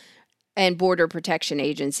 Customs and Border Protection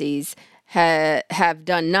agencies have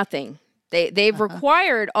done nothing. They've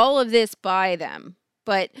required all of this by them,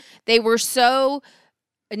 but they were so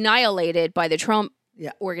annihilated by the Trump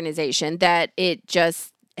organization that it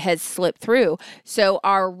just has slipped through. So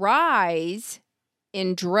our rise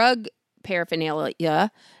in drug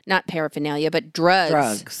paraphernalia, not paraphernalia, but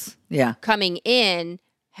drugs coming in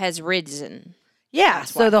has risen. Yeah.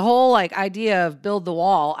 So the whole idea of build the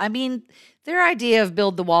wall, their idea of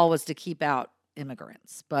build the wall was to keep out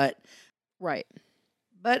immigrants, but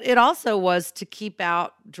it also was to keep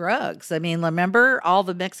out drugs. Remember all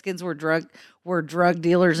the Mexicans were drug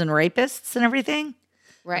dealers and rapists and everything,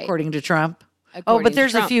 right? According to Trump. But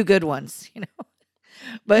there's a few good ones,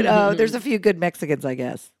 But there's a few good Mexicans, I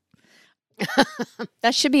guess.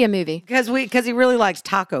 That should be a movie because he really likes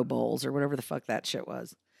taco bowls or whatever the fuck that shit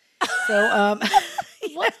was. So,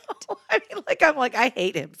 what? I mean, I'm like, I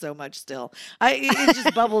hate him so much still. It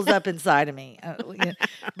just bubbles up inside of me.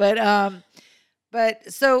 But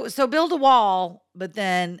so build a wall, but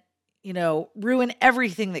then, ruin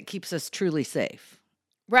everything that keeps us truly safe.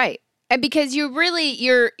 Right. And because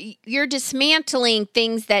you're dismantling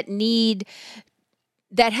things that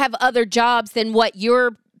have other jobs than what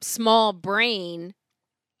your small brain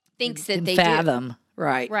thinks that they fathom. Do.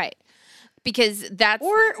 Right. Right. Because that's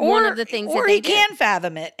one of the things that they do. Or he can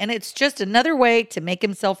fathom it, and it's just another way to make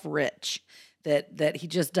himself rich, that he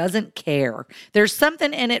just doesn't care. There's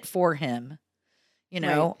something in it for him,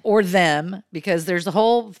 right. or them, because there's a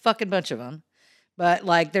whole fucking bunch of them. But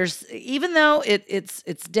even though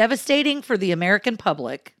it's devastating for the American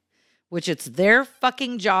public, which it's their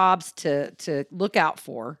fucking jobs to look out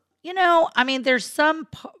for, there's some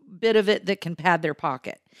bit of it that can pad their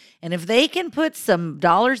pocket. And if they can put some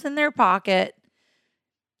dollars in their pocket,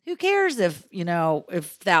 who cares if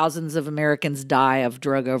thousands of Americans die of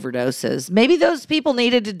drug overdoses? Maybe those people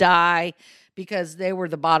needed to die because they were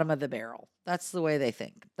the bottom of the barrel. That's the way they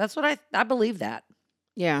think. That's what I believe that.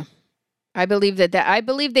 Yeah. I believe that I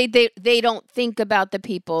believe they don't think about the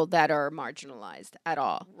people that are marginalized at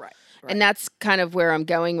all. Right. And that's kind of where I'm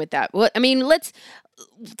going with that. Well, I mean,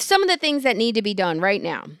 some of the things that need to be done right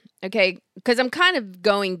now. Okay, because I'm kind of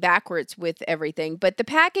going backwards with everything, but the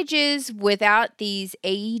packages without these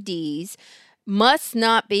AEDs must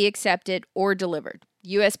not be accepted or delivered.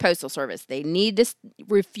 U.S. Postal Service, they need to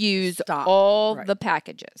refuse all the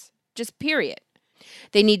packages, just period.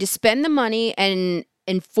 They need to spend the money and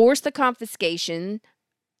enforce the confiscation,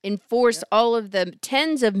 enforce all of the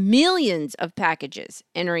tens of millions of packages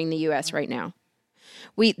entering the U.S. right now.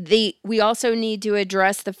 We also need to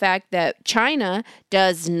address the fact that China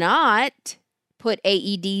does not put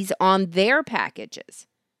AEDs on their packages.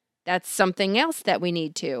 That's something else that we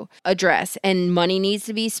need to address, and money needs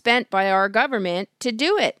to be spent by our government to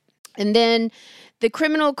do it. And then the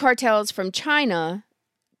criminal cartels from China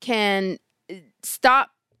can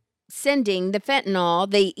stop sending the fentanyl,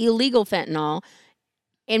 the illegal fentanyl.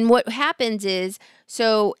 And what happens is,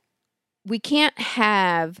 so we can't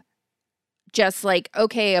have just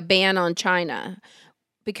a ban on China,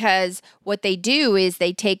 because what they do is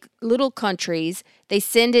they take little countries, they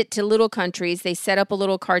send it to little countries, they set up a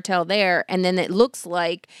little cartel there, and then it looks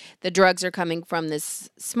like the drugs are coming from this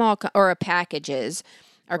small or packages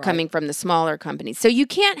are coming from the smaller companies. So you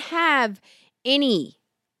can't have any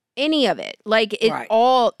of it. It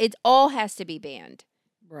all has to be banned.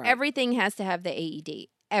 Right. Everything has to have the AED.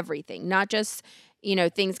 Everything, not just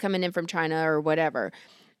things coming in from China or whatever.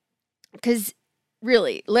 Because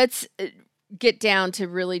really, let's get down to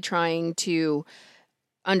really trying to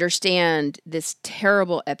understand this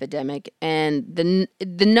terrible epidemic. And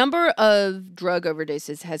the number of drug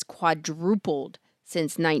overdoses has quadrupled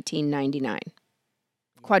since 1999.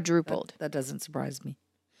 Quadrupled. That doesn't surprise me.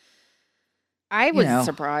 I was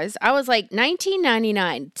surprised. I was like,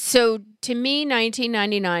 1999. So to me,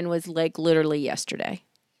 1999 was literally yesterday,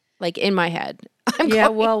 in my head.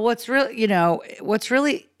 Well, what's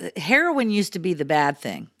really, heroin used to be the bad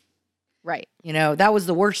thing. Right. That was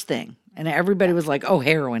the worst thing. And everybody was like, oh,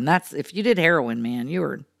 heroin. If you did heroin, man, you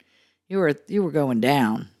were going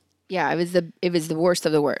down. Yeah, it was the worst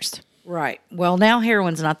of the worst. Right. Well, now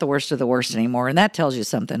heroin's not the worst of the worst anymore. And that tells you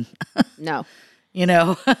something. No.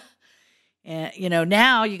 And,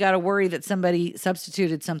 now you got to worry that somebody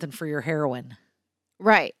substituted something for your heroin.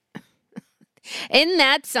 Right. Isn't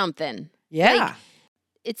that something? Yeah.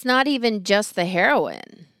 It's not even just the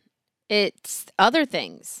heroin. It's other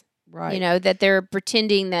things. Right. That they're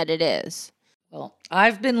pretending that it is. Well,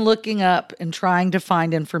 I've been looking up and trying to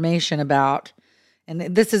find information about, and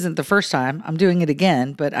this isn't the first time, I'm doing it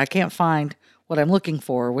again, but I can't find what I'm looking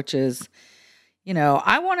for, which is,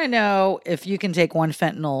 I want to know if you can take one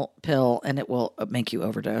fentanyl pill and it will make you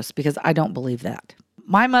overdose, because I don't believe that.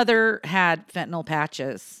 My mother had fentanyl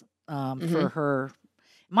patches for her.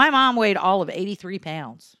 My mom weighed all of 83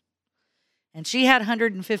 pounds, and she had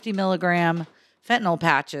 150 milligram fentanyl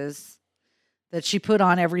patches that she put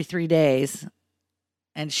on every 3 days,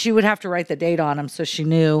 and she would have to write the date on them so she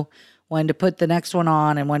knew when to put the next one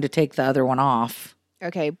on and when to take the other one off.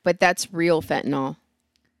 Okay, but that's real fentanyl.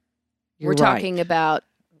 We're talking about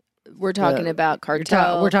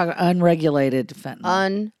cartel. We're talking unregulated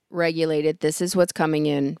fentanyl. Unregulated. This is what's coming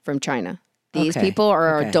in from China. These people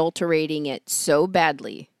are adulterating it so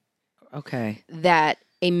badly. Okay. That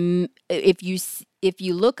if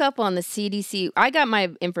you look up on the CDC, I got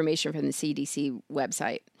my information from the CDC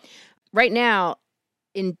website. Right now,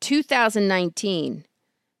 in 2019,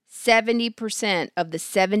 70% of the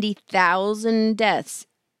 70,000 deaths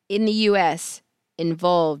in the U.S.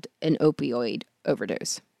 involved an opioid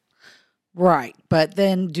overdose. Right. But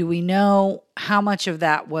then do we know how much of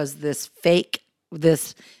that was this fake,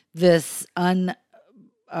 this unmonitored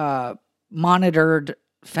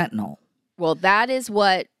fentanyl? Well, that is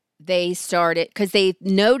what they started, because they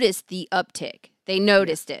noticed the uptick. They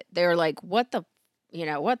noticed it. They're like, what the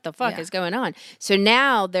fuck is going on? So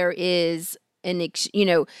now there is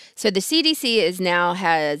so the CDC is now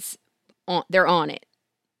they're on it.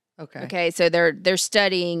 Okay. So they're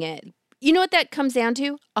studying it. You know what that comes down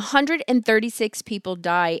to? 136 people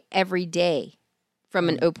die every day from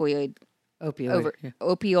an opioid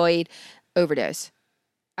overdose.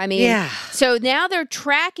 I mean, so now they're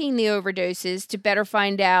tracking the overdoses to better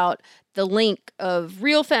find out the link of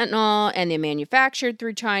real fentanyl and the manufactured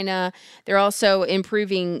through China. They're also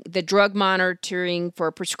improving the drug monitoring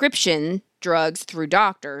for prescription drugs through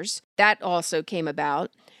doctors. That also came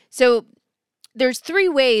about. So there's 3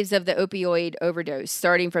 waves of the opioid overdose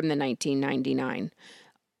starting from the 1999,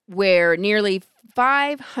 where nearly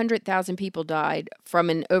 500,000 people died from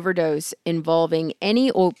an overdose involving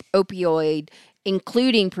any opioid,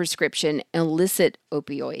 including prescription illicit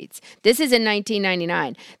opioids. This is in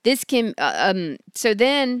 1999. This can so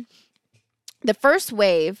then the first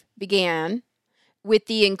wave began with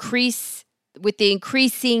the increasing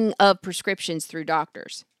of prescriptions through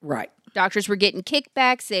doctors. Right. Doctors were getting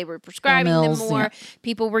kickbacks. They were prescribing them more. Yeah.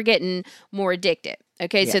 People were getting more addicted.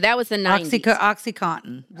 Okay, so that was the 90s.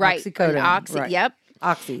 Oxycontin. Right. Oxycodone. Right. Yep.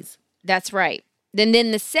 Oxys. That's right.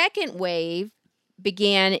 Then the second wave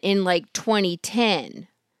began in like 2010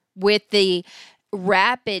 with the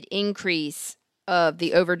rapid increase of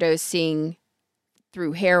the overdosing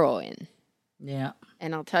through heroin. Yeah.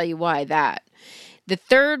 And I'll tell you why that. The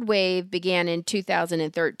third wave began in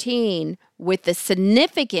 2013 with the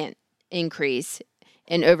significant increase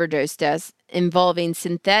in overdose deaths involving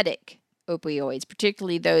synthetic opioids,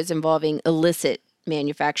 particularly those involving illicit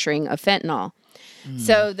manufacturing of fentanyl.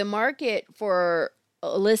 So the market for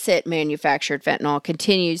illicit manufactured fentanyl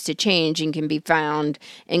continues to change and can be found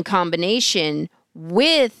in combination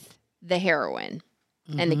with the heroin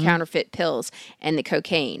and the counterfeit pills and the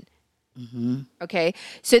cocaine. Okay,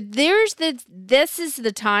 so this is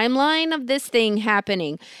the timeline of this thing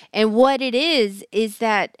happening. And what it is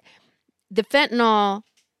that the fentanyl,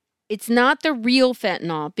 it's not the real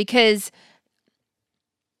fentanyl, because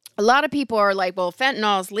a lot of people are like, well,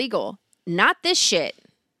 fentanyl is legal. Not this shit.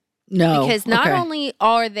 No. Because not only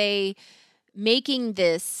are they making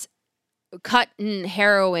this, cutting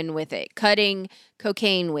heroin with it, cutting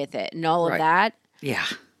cocaine with it, and all of that. Yeah.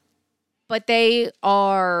 But they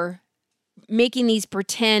are making these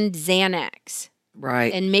pretend Xanax.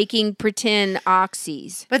 Right. And making pretend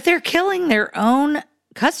oxys. But they're killing their own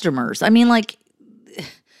customers. I mean, like,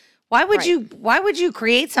 why would you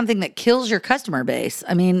create something that kills your customer base?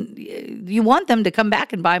 I mean, you want them to come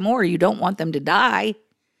back and buy more. You don't want them to die.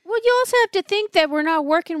 Well, you also have to think that we're not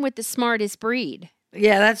working with the smartest breed.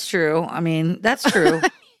 Yeah, that's true. I mean, that's true.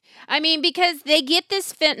 I mean, because they get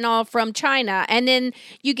this fentanyl from China, and then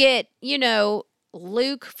you get,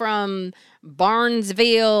 Luke from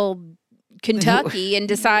Barnesville, Kentucky, and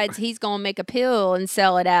decides he's going to make a pill and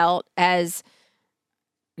sell it out as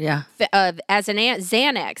an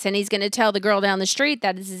Xanax, and he's going to tell the girl down the street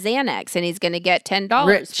that it's a Xanax, and he's going to get $10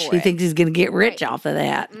 for it. He thinks he's going to get rich off of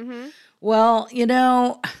that. Mm-hmm. Well,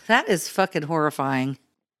 that is fucking horrifying.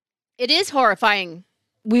 It is horrifying.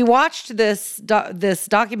 We watched this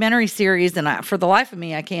documentary series, and for the life of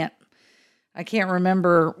me, I can't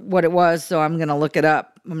remember what it was, so I'm going to look it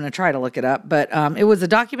up. I'm going to try to look it up. But it was a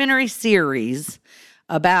documentary series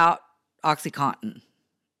about OxyContin,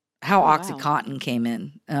 how OxyContin came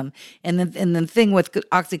in. And the thing with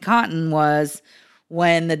OxyContin was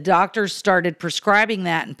when the doctors started prescribing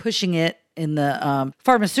that and pushing it in the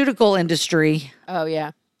pharmaceutical industry. Oh,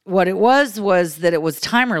 yeah. What it was that it was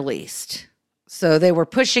time released. So they were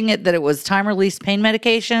pushing it that it was time released pain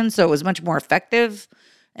medication, so it was much more effective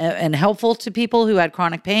and helpful to people who had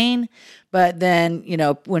chronic pain. But then,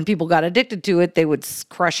 when people got addicted to it, they would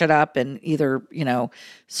crush it up and either,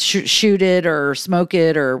 shoot it or smoke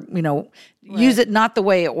it or, use it not the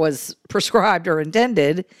way it was prescribed or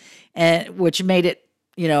intended, and which made it,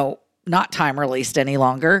 not time released any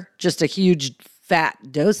longer, just a huge fat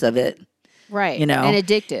dose of it. Right. And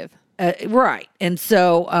addictive. Right. And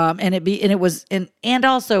so, and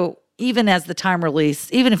also, even as the time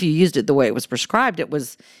release, even if you used it the way it was prescribed, it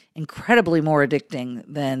was incredibly more addicting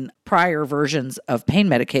than prior versions of pain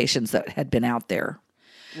medications that had been out there.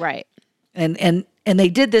 Right. And they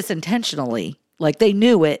did this intentionally. Like, they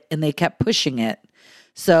knew it and they kept pushing it.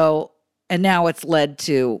 So, and now it's led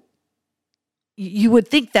to, you would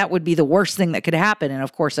think that would be the worst thing that could happen. And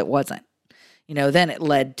of course it wasn't. Then it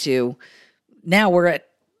led to, now we're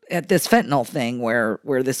at this fentanyl thing where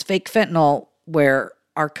this fake fentanyl, where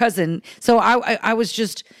our cousin, so I was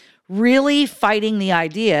just really fighting the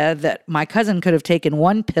idea that my cousin could have taken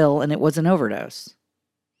one pill and it was an overdose.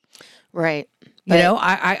 Right.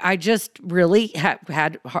 I just really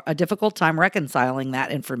had a difficult time reconciling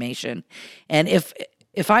that information. And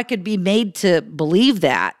if I could be made to believe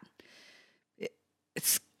that,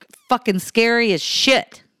 it's fucking scary as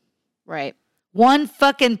shit. Right. One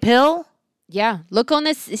fucking pill? Yeah. Look on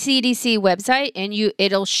the CDC website and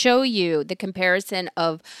it'll show you the comparison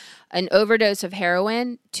of an overdose of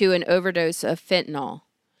heroin to an overdose of fentanyl.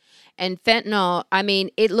 And fentanyl, I mean,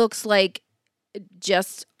 it looks like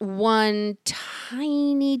just one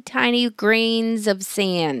tiny, tiny grains of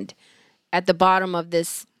sand at the bottom of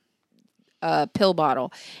this pill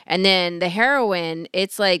bottle. And then the heroin,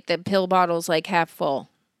 it's like the pill bottle's like half full.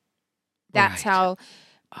 That's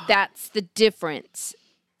that's the difference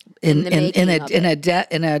in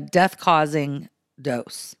a death causing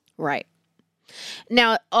dose. Right.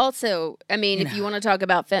 Now, also, I mean, if you want to talk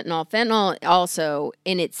about fentanyl also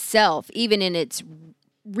in itself, even in its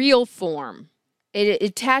real form, it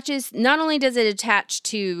attaches, not only does it attach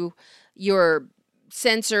to your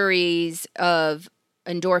sensories of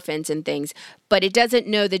endorphins and things, but it doesn't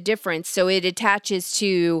know the difference. So it attaches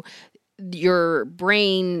to your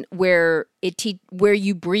brain where where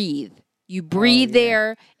you breathe. You breathe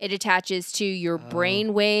there. It attaches to your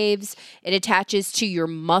brain waves. It attaches to your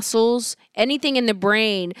muscles. Anything in the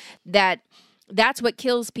brain that's what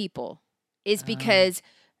kills people is because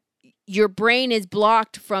your brain is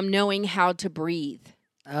blocked from knowing how to breathe.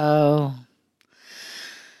 Oh.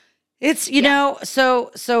 It's, so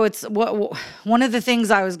it's one of the things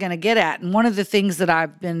I was going to get at, and one of the things that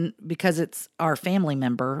I've been, because it's our family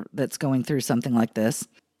member that's going through something like this,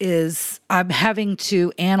 is I'm having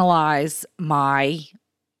to analyze my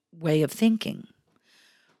way of thinking,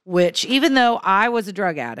 which even though I was a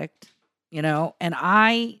drug addict, and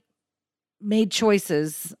I made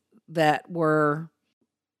choices that were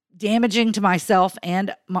damaging to myself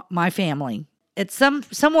and my family, it's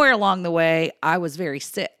somewhere along the way, I was very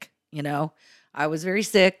sick. I was very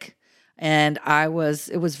sick, and it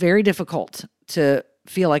was very difficult to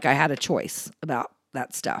feel like I had a choice about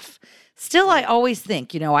that stuff. Still, I always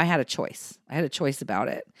think, I had a choice. I had a choice about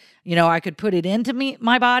it. I could put it into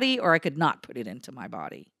my body, or I could not put it into my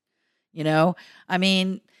body. I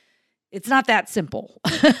mean, it's not that simple,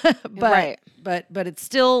 but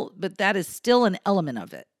that is still an element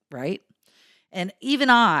of it. Right. And even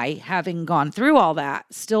I, having gone through all that,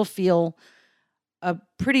 still feel a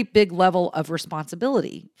pretty big level of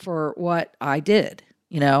responsibility for what I did,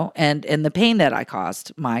 and the pain that I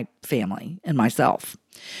caused my family and myself.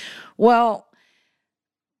 Well,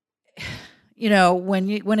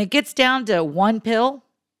 when it gets down to one pill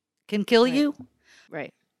can kill you.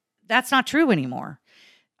 Right. That's not true anymore.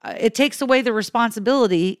 It takes away the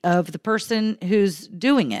responsibility of the person who's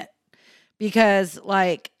doing it, because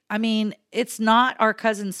it's not our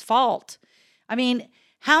cousin's fault. I mean,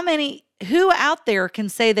 who out there can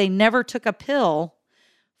say they never took a pill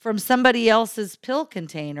from somebody else's pill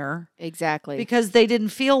container? Exactly. Because they didn't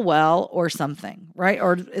feel well or something, right?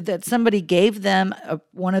 Or that somebody gave them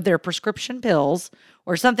one of their prescription pills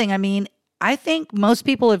or something. I mean, I think most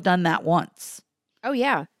people have done that once. Oh,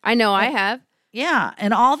 yeah. I know I have. Yeah.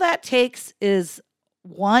 And all that takes is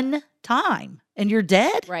one time and you're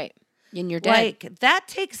dead. Right. And you're dead. That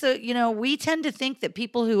takes we tend to think that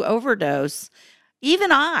people who overdose,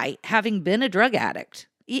 even I, having been a drug addict,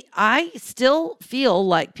 I still feel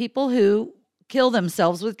like people who kill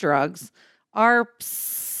themselves with drugs are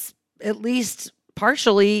at least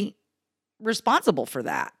partially responsible for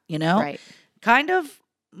that, Right. Kind of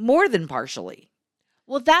more than partially.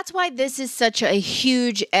 Well, that's why this is such a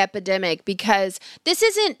huge epidemic, because this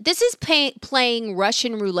is playing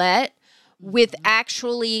Russian roulette with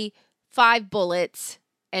actually 5 bullets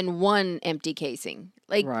and 1 empty casing.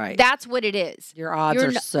 Right. That's what it is. Your odds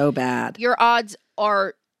are so bad. Your odds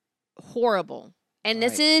are horrible. And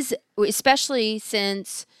this is, especially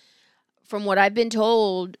since, from what I've been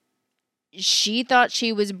told, she thought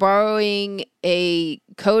she was borrowing a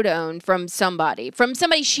codone from somebody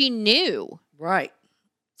she knew. Right.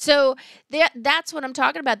 So that's what I'm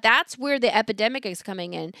talking about. That's where the epidemic is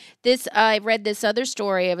coming in. I read this other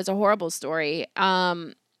story. It was a horrible story.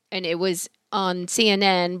 And it was on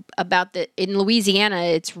CNN about in Louisiana,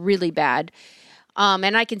 it's really bad.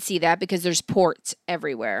 And I can see that because there's ports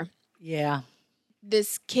everywhere. Yeah.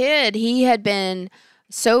 This kid, he had been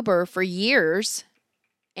sober for years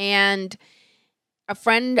and a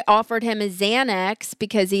friend offered him a Xanax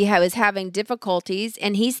because he was having difficulties,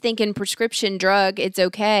 and he's thinking prescription drug, it's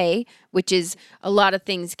okay, which is a lot of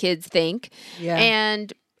things kids think. Yeah.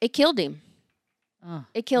 And it killed him.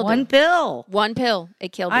 It killed him. One pill. One pill.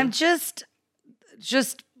 It killed him. I'm just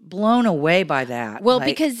blown away by that. Well,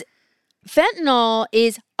 because fentanyl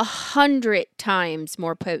is 100 times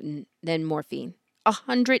more potent than morphine.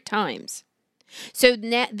 100 times. So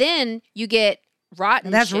then you get rotten.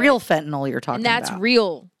 And that's shit. real fentanyl you're talking about. And that's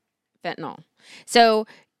real fentanyl. So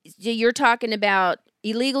you're talking about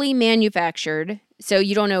illegally manufactured. So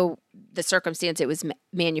you don't know the circumstance it was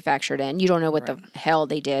manufactured in. You don't know what the hell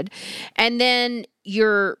they did. And then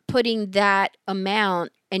you're putting that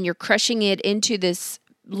amount and you're crushing it into this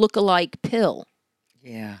look-alike pill.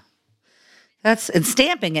 Yeah. And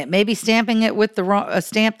stamping it. Maybe stamping it with a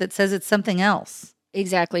stamp that says it's something else.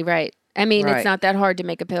 Exactly right. I mean, it's not that hard to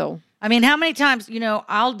make a pill. I mean, how many times,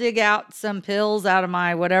 I'll dig out some pills out of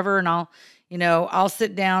my whatever and I'll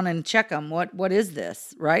sit down and check them. What is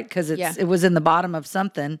this? Right? Because it was in the bottom of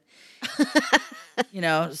something.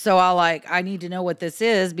 So I need to know what this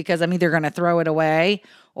is because I'm either going to throw it away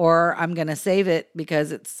or I'm going to save it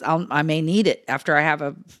because I may need it after I have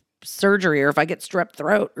a surgery or if I get strep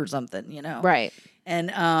throat or something, Right. And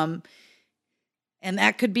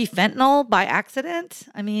that could be fentanyl by accident.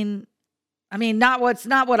 I mean, not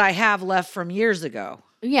what I have left from years ago.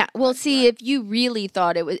 Yeah. Well, see, if you really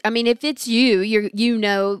thought it was, if it's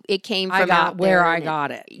it came from out where there I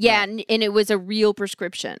got it. Yeah. Right. And it was a real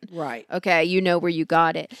prescription. Right. Okay. You know where you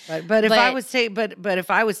got it. But if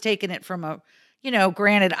I was taking it from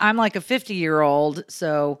granted, I'm like a 50-year-old,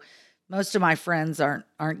 so most of my friends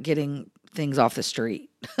aren't getting things off the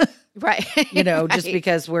street. Right. Right. Just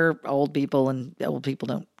because we're old people and old people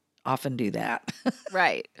don't often do that.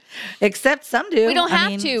 Right. Except some do. We don't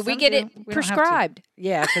have to. We get it prescribed.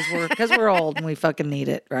 Yeah, because we're old and we fucking need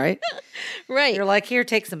it, right? Right. You're like, here,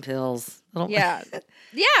 take some pills. Yeah.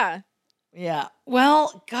 Yeah. Yeah.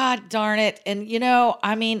 Well, God darn it. And,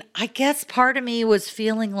 I guess part of me was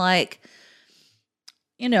feeling like,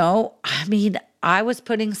 I was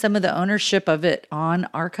putting some of the ownership of it on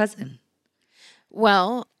our cousin.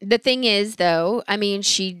 Well, the thing is, though,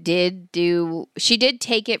 she did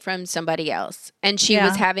take it from somebody else, and she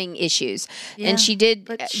was having issues, and she did,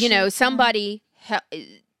 somebody.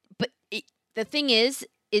 But the thing is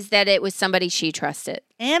that it was somebody she trusted,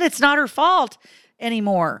 and it's not her fault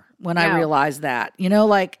anymore. When I realized that, even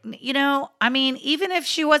if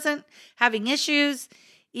she wasn't having issues.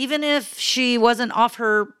 Even if she wasn't off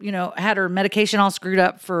her, had her medication all screwed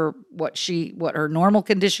up for what her normal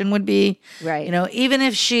condition would be. Right. Even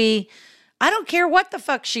if I don't care what the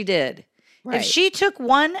fuck she did. Right. If she took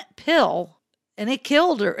one pill and it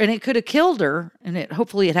killed her and it could have killed her and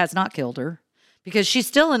hopefully it has not killed her because she's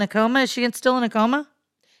still in a coma. Is she still in a coma?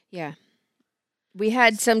 Yeah. We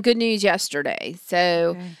had some good news yesterday.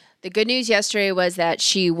 So the good news yesterday was that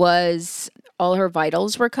all her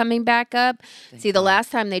vitals were coming back up. See, the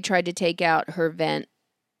last time they tried to take out her vent,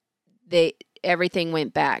 everything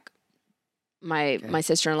went back. My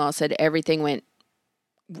sister-in-law said everything went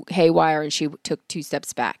haywire and she took 2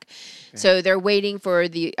 steps back. Okay. So they're waiting for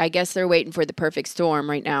the perfect storm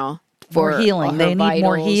right now. For more healing. They need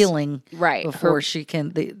more healing. Right. Before she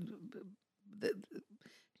can,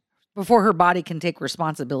 before her body can take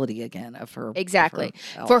responsibility again of her. Exactly. Of her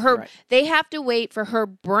health. For her, they have to wait for her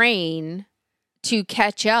brain to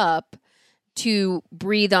catch up to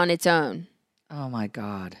breathe on its own. Oh my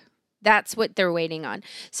God. That's what they're waiting on.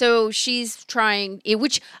 So she's trying,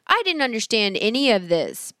 which I didn't understand any of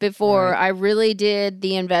this before I really did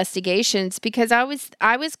the investigations because I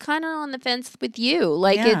was kind of on the fence with you.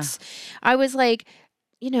 I was like,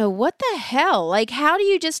 what the hell? Like, how do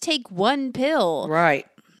you just take one pill? Right.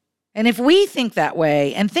 And if we think that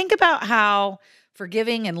way and think about how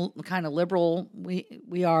forgiving and kind of liberal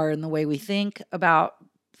we are in the way we think about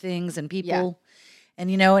things and people. Yeah.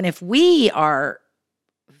 And, and if we are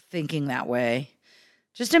thinking that way,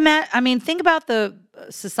 just imagine, think about the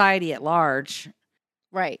society at large.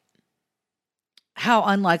 Right. How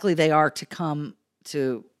unlikely they are to come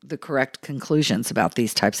to the correct conclusions about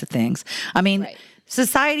these types of things.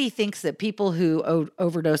 Society thinks that people who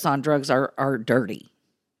overdose on drugs are dirty.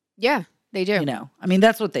 Yeah, they do.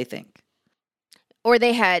 That's what they think. Or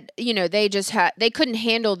they had, they couldn't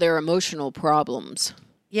handle their emotional problems.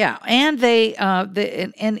 Yeah. And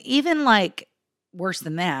and even like worse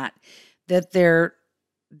than that they're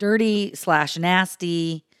dirty /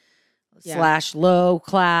 nasty / low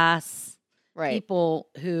class people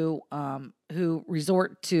who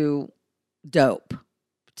resort to dope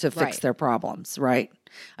to fix Right. their problems, right?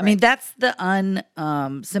 I mean, that's the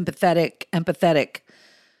unsympathetic, empathetic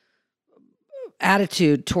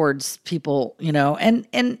attitude towards people, and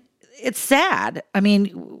it's sad. I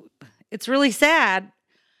mean, it's really sad.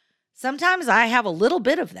 Sometimes I have a little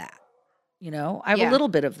bit of that, I have a Yeah. little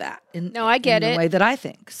bit of that in, No, I get in the it. way that I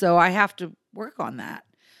think. So I have to work on that.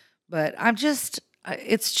 But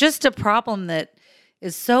it's just a problem that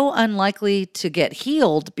is so unlikely to get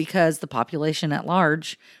healed because the population at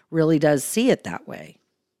large really does see it that way.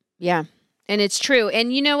 Yeah. And it's true.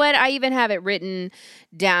 And you know what? I even have it written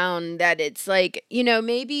down that it's like,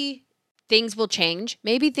 maybe things will change.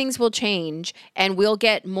 Maybe things will change and we'll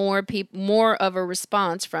get more of a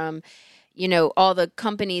response from, all the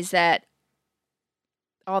companies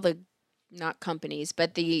not companies,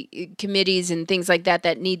 but the committees and things like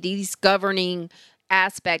that need these governing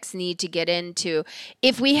aspects need to get into.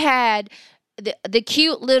 If we had the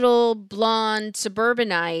cute little blonde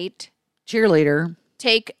suburbanite Cheerleader.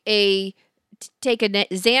 take a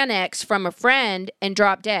Xanax from a friend and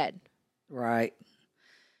drop dead. Right.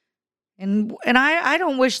 And I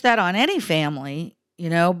don't wish that on any family,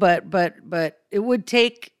 but it would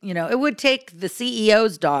take, the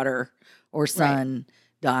CEO's daughter or son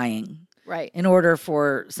dying Right. in order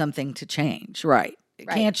for something to change. Right. It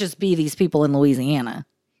Right. can't just be these people in Louisiana.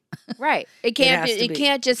 Right. It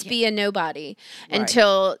can't just be a nobody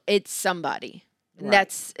until it's somebody. Right.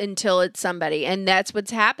 That's until it's somebody. And that's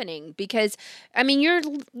what's happening because I mean you're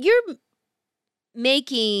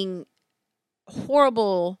making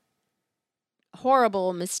horrible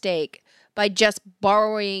mistake by just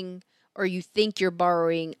borrowing or you think you're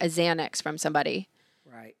borrowing a Xanax from somebody.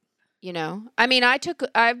 Right. I mean I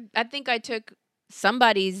think I took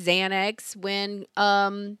somebody's Xanax when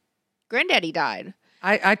granddaddy died.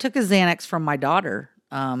 I took a Xanax from my daughter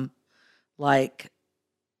like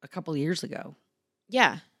a couple years ago.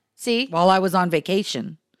 Yeah. See? While I was on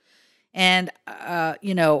vacation. And,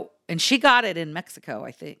 and she got it in Mexico,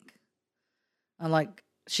 I think.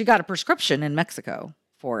 She got a prescription in Mexico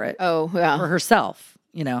for it. Oh, yeah. For herself,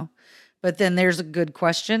 But then there's a good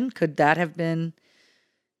question. Could that have been,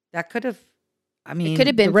 it could have been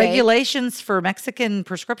the vague. Regulations for Mexican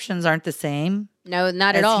prescriptions aren't the same. No,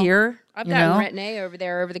 not at all. Here. I've got Retin-A over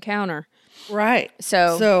there over the counter. Right.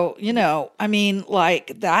 So,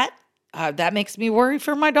 that makes me worry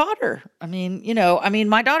for my daughter. I mean,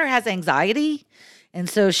 my daughter has anxiety. And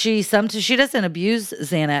so she doesn't abuse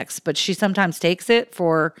Xanax, but she sometimes takes it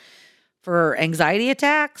for anxiety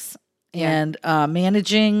attacks and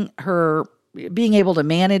being able to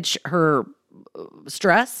manage her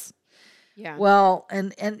stress. Yeah. Well,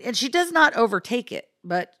 and she does not overtake it,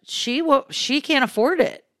 but she can't afford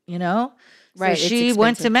it, Right. So she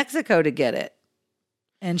went to Mexico to get it.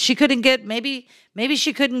 And she couldn't get maybe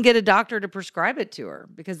she couldn't get a doctor to prescribe it to her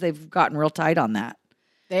because they've gotten real tight on that.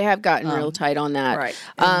 They have gotten real tight on that. Right.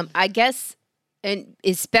 I guess, and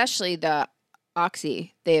especially the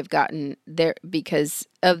Oxy, they have gotten there because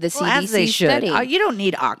of the CDC as they should. study. You don't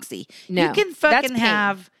need Oxy. No, you can fucking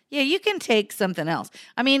you can take something else.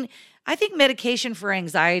 I mean, I think medication for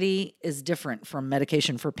anxiety is different from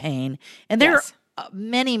medication for pain. And there are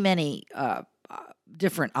many, many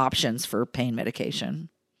different options for pain medication.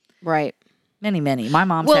 Right. Many, many. My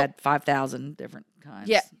mom's had 5,000 different kinds.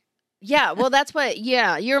 Yeah. Yeah. Well, that's what,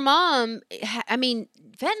 your mom, I mean,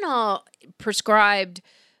 fentanyl prescribed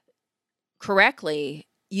correctly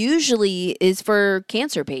usually is for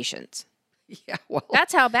cancer patients. Yeah. Well,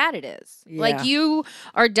 that's how bad it is. Yeah. Like you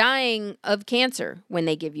are dying of cancer when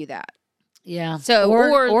they give you that. Yeah. So,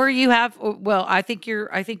 or you have, I think you're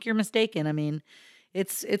mistaken. I mean,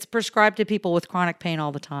 it's prescribed to people with chronic pain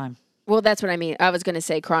all the time. Well, that's what I mean. I was going to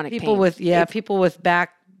say chronic people pain. People with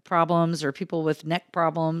back problems or people with neck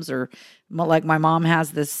problems or like my mom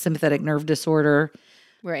has this sympathetic nerve disorder.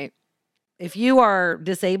 Right. If you are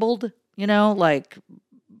disabled, like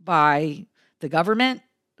by the government,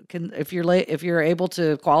 if you're able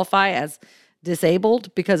to qualify as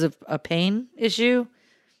disabled because of a pain issue,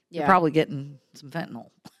 you're probably getting some fentanyl.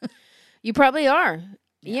 You probably are.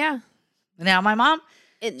 Yeah. Now my mom,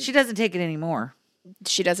 she doesn't take it anymore.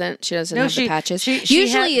 She doesn't have the patches.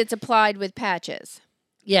 Usually it's applied with patches.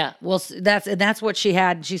 Yeah. Well, that's what she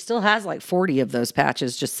had. She still has like 40 of those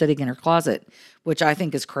patches just sitting in her closet, which I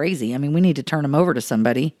think is crazy. I mean, we need to turn them over to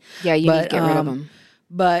somebody. Yeah, you need to get rid of them.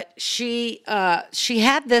 But she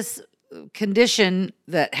had this condition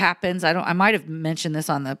that happens. I might have mentioned this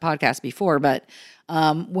on the podcast before, but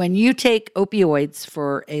when you take opioids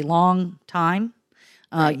for a long time,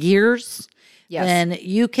 years, then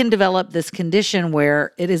you can develop this condition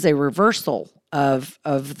where it is a reversal of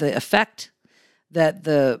the effect that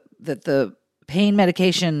the pain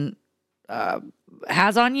medication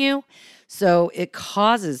has on you. So it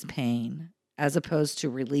causes pain as opposed to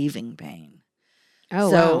relieving pain. Oh,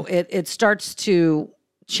 so wow. it starts to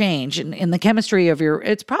change in the chemistry of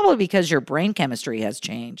it's probably because your brain chemistry has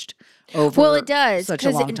changed over Well, it does, such a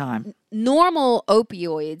 'cause long time. Normal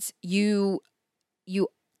opioids, you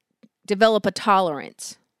develop a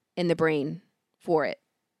tolerance in the brain for it,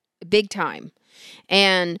 big time.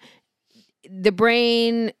 And the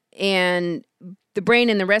brain and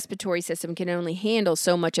the respiratory system can only handle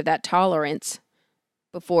so much of that tolerance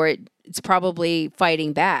before it's probably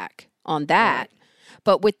fighting back on that. Right.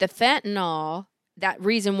 But with the fentanyl, that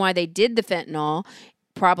reason why they did the fentanyl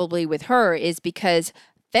probably with her is because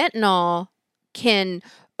fentanyl can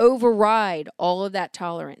override all of that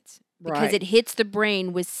tolerance because Right. it hits the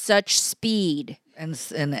brain with such speed. And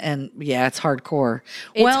yeah, it's hardcore.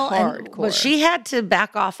 It's hardcore. But she had to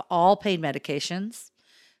back off all pain medications.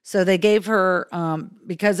 So they gave her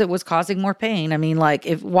because it was causing more pain. I mean, like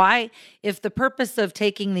if the purpose of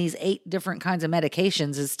taking these 8 different kinds of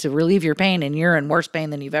medications is to relieve your pain and you're in worse pain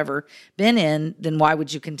than you've ever been in, then why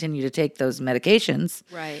would you continue to take those medications?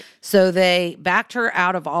 Right. So they backed her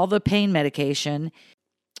out of all the pain medication.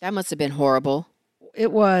 That must have been horrible.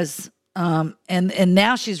 It was and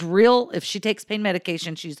now she's real. If she takes pain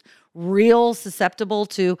medication, she's real susceptible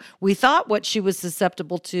to. We thought what she was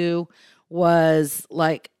susceptible to was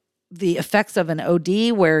like the effects of an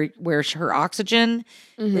OD, where her oxygen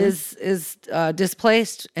is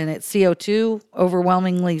displaced and it's CO2,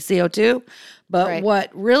 overwhelmingly CO2. But what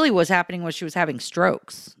really was happening was she was having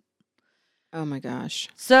strokes. Oh my gosh!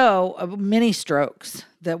 So many strokes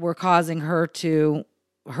that were causing her to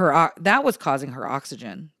that was causing her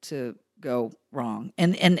oxygen to go wrong,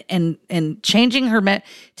 and changing her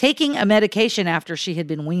taking a medication after she had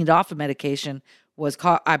been weaned off of medication was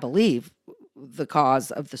I believe the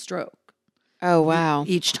cause of the stroke. Oh wow!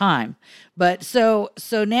 Each time, but so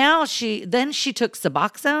now she took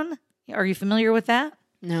Suboxone. Are you familiar with that?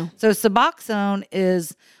 No. So Suboxone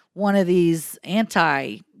is one of these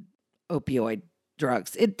anti-opioid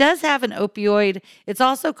drugs. It does have an opioid. It's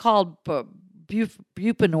also called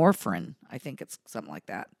buprenorphine. I think it's something like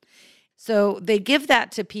that. So they give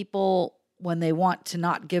that to people when they want them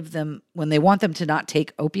to not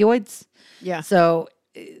take opioids. Yeah. So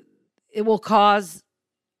it will cause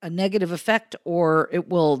a negative effect, or it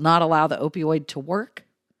will not allow the opioid to work.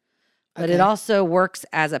 But it also works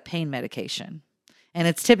as a pain medication. And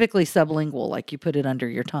it's typically sublingual, like you put it under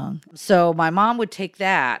your tongue. So my mom would take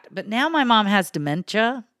that. But now my mom has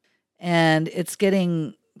dementia, and it's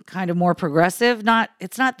getting kind of more progressive.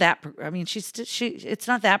 It's not that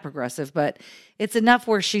progressive, but it's enough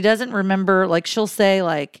where she doesn't remember. Like she'll say,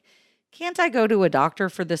 like, "Can't I go to a doctor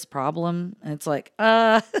for this problem?" And it's like,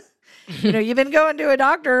 you've been going to a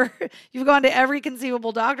doctor. You've gone to every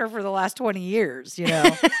conceivable doctor for the last 20 years,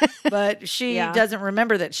 but she doesn't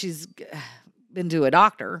remember that she's been to a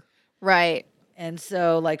doctor. Right. And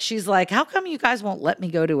so like, she's like, "How come you guys won't let me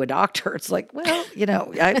go to a doctor?" It's like, well,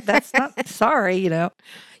 that's not, sorry,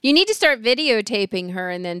 You need to start videotaping her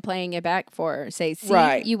and then playing it back for her. Say, "See,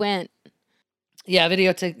 right. You went." Yeah,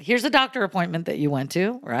 videotape. Here's a doctor appointment that you went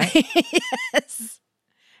to, right? Yes.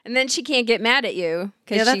 And then she can't get mad at you.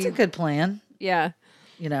 Yeah, that's a good plan. Yeah.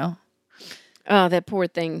 Oh, that poor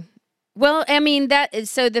thing. Well, I mean, that is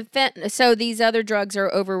so these other drugs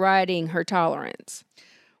are overriding her tolerance.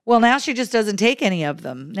 Well, now she just doesn't take any of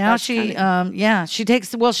them. Now she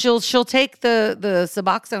takes, well, she'll take the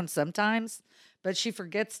Suboxone sometimes, but she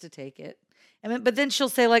forgets to take it. But then she'll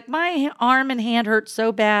say, like, "My arm and hand hurt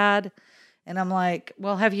so bad." And I'm like,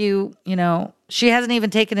 "Well, have you, she hasn't even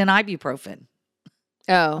taken an ibuprofen."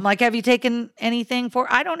 Oh. I'm like, "Have you taken anything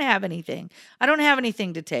I don't have anything. I don't have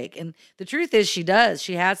anything to take." And the truth is she does.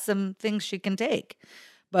 She has some things she can take.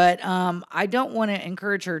 But I don't want to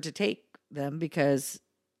encourage her to take them because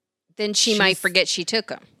then she might forget she took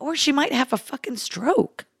them. Or she might have a fucking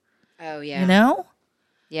stroke. Oh, yeah.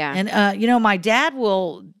 Yeah. And, my dad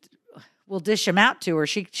will dish them out to her.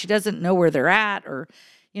 She doesn't know where they're at, or,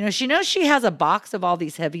 she knows she has a box of all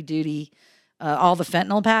these heavy duty, all the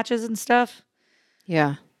fentanyl patches and stuff.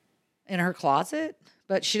 Yeah. In her closet,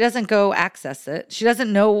 but she doesn't go access it. She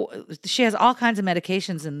doesn't know. She has all kinds of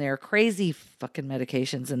medications in there, crazy fucking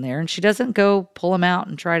medications in there, and she doesn't go pull them out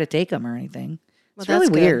and try to take them or anything. It's really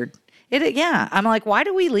weird. I'm like, why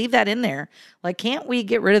do we leave that in there? Like, can't we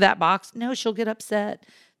get rid of that box? No, she'll get upset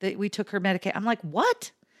that we took her medication. I'm like,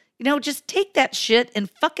 what? Just take that shit and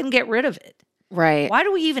fucking get rid of it. Right. Why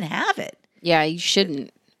do we even have it? Yeah, you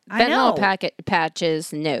shouldn't. Fentanyl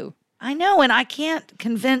patches, no. I know, and I can't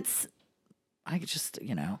convince. I just,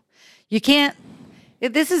 you can't.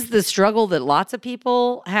 This is the struggle that lots of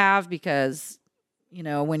people have because,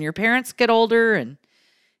 when your parents get older and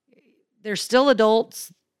they're still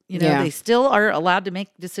adults, they still are allowed to make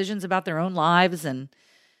decisions about their own lives. And,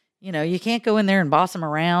 you can't go in there and boss them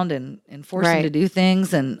around and force them to do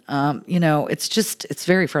things. And, it's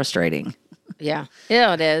very frustrating. Yeah.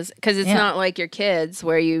 Yeah, it is. Because it's not like your kids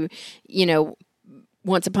where you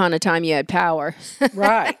once upon a time you had power.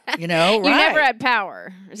 Right. You never had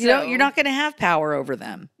power. So. You're not going to have power over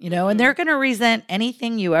them, and they're going to resent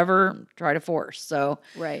anything you ever try to force. So,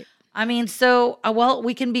 right. I mean,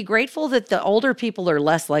 we can be grateful that the older people are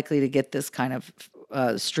less likely to get this kind of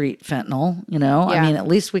street fentanyl, I mean, at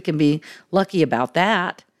least we can be lucky about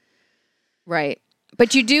that. Right.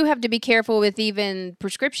 But you do have to be careful with even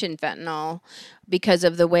prescription fentanyl because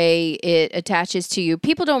of the way it attaches to you.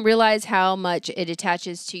 People don't realize how much it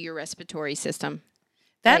attaches to your respiratory system.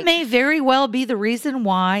 That may very well be the reason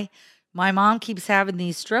why my mom keeps having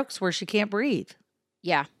these strokes where she can't breathe.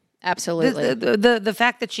 Yeah, absolutely. The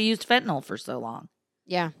fact that she used fentanyl for so long.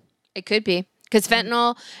 Yeah, it could be. Because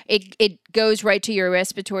fentanyl, it goes right to your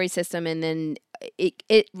respiratory system and then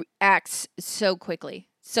it acts so quickly.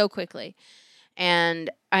 And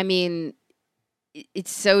I mean,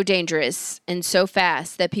 it's so dangerous and so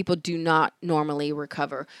fast that people do not normally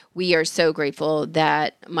recover. We are so grateful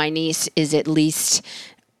that my niece is at least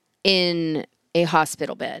in a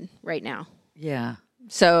hospital bed right now. Yeah.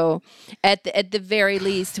 So at the very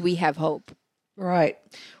least, we have hope. Right.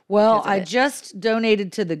 Well, I just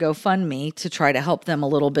donated to the GoFundMe to try to help them a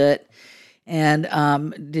little bit. And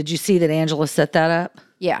did you see that Angela set that up?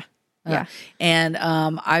 Yeah. Yeah. And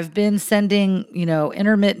I've been sending,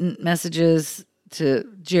 intermittent messages to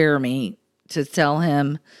Jeremy to tell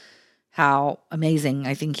him how amazing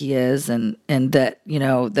I think he is and that,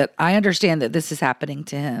 that I understand that this is happening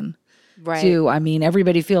to him. Right. Too. I mean,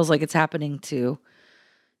 everybody feels like it's happening to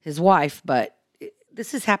his wife, but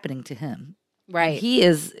this is happening to him. Right. And he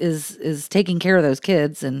is taking care of those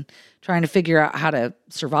kids and trying to fgoing to how to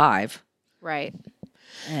survive. Right.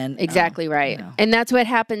 And exactly right. And that's what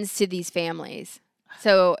happens to these families.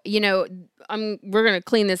 So, we're going to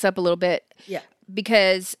clean this up a little bit. Yeah.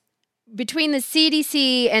 Because between the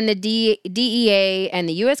CDC and the DEA and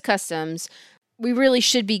the U.S. Customs, we really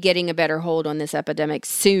should be getting a better hold on this epidemic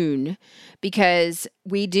soon because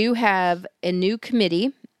we do have a new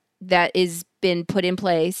committee that has been put in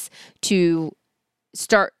place to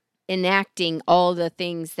start enacting all the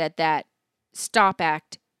things that STOP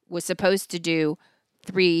Act was supposed to do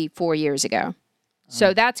 3-4 years ago.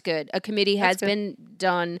 So that's good. A committee has been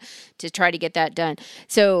done to try to get that done.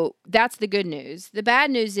 So that's the good news. The bad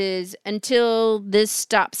news is until this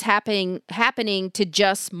stops happening to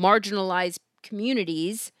just marginalized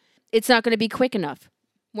communities, it's not going to be quick enough.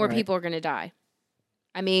 More people are going to die.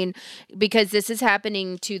 I mean, because this is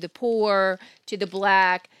happening to the poor, to the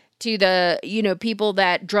black, to the, people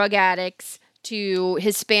that drug addicts, to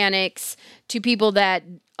Hispanics, to people that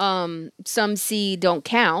some see don't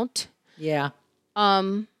count. Yeah.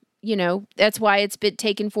 That's why it's been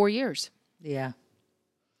taken 4 years. Yeah.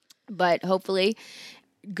 But hopefully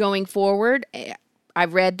going forward, I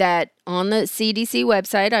read that on the CDC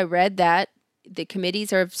website, I read that the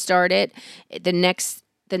committees have started. The next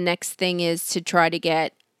thing is to try to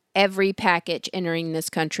get every package entering this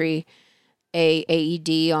country a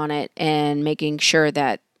AED on it and making sure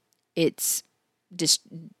that it's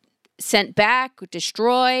sent back,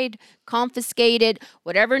 destroyed, confiscated,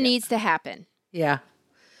 whatever needs to happen. Yeah.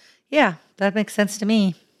 Yeah, that makes sense to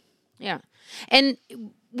me. Yeah. And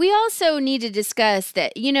we also need to discuss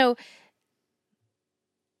that,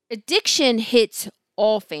 addiction hits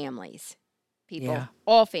all families, people,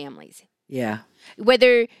 all families. Yeah.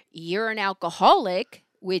 Whether you're an alcoholic,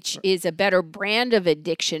 which is a better brand of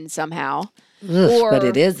addiction somehow. But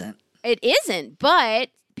it isn't. It isn't, but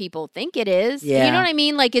people think it is. Yeah. You know what I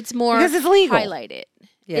mean? Like it's more because it's legal. Highlighted.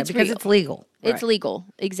 Yeah, it's because it's legal. It's legal.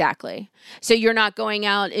 Exactly. So you're not going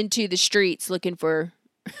out into the streets looking for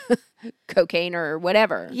cocaine or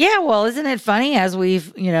whatever. Yeah, well, isn't it funny as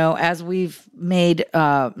we've made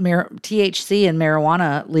THC and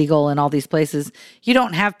marijuana legal in all these places, you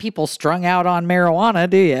don't have people strung out on marijuana,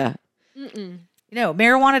 do you? Mm-mm.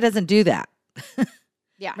 Marijuana doesn't do that.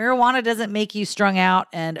 Yeah. Marijuana doesn't make you strung out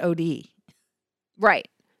and OD. Right.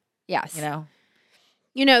 Yes.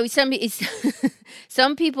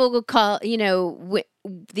 Some people will call,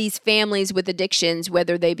 these families with addictions,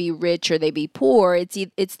 whether they be rich or they be poor,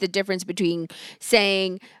 it's the difference between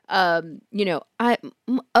saying, my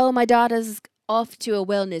daughter's off to a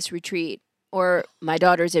wellness retreat or my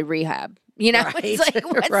daughter's at rehab. Right. It's like,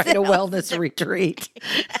 what's right, a wellness retreat.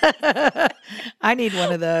 I need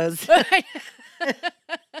one of those.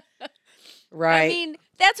 Right. I mean,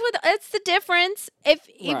 that's the difference. If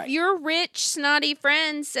your rich, snotty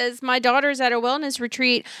friend says my daughter's at a wellness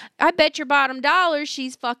retreat, I bet your bottom dollar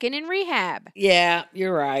she's fucking in rehab. Yeah,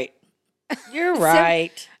 you're right. You're So,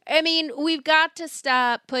 right. I mean, we've got to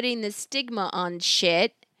stop putting the stigma on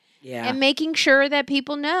shit Yeah. and making sure that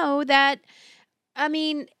people know that, I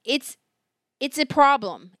mean, it's a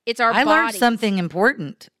problem. It's our I learned bodies. something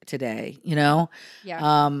important today, Yeah.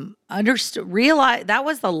 Realize that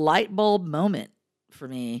was the light bulb moment for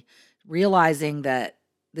me, realizing that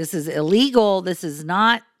this is illegal. This is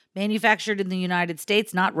not manufactured in the United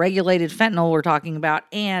States, not regulated fentanyl we're talking about,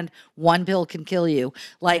 and one pill can kill you.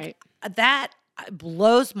 Like that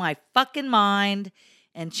blows my fucking mind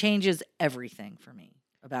and changes everything for me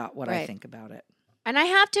about what I think about it. And I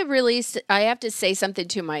have to say something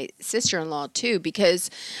to my sister-in-law too, because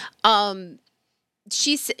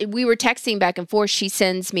we were texting back and forth. She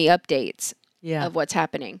sends me updates of what's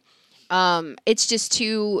happening. It's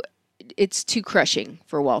too crushing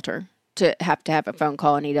for Walter to have a phone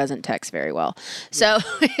call, and he doesn't text very well. So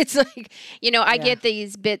it's like, I get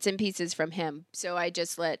these bits and pieces from him. So I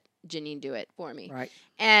just let Janine do it for me. Right.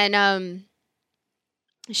 And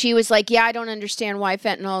she was like, yeah, I don't understand why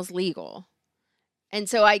fentanyl is legal. And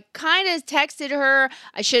so I kind of texted her.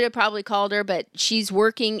 I should have probably called her, but she's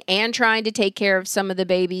working and trying to take care of some of the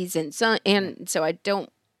babies. And so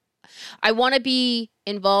I want to be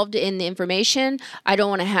involved in the information. I don't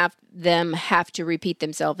want to have them have to repeat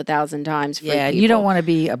themselves 1,000 times. For people. You don't want to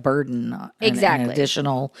be a burden. Exactly. An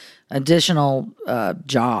additional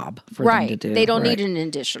job for them to do. They don't need an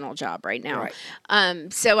additional job right now.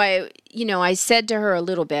 Right. So I said to her a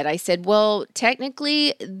little bit, I said, well,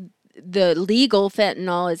 technically the legal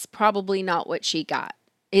fentanyl is probably not what she got.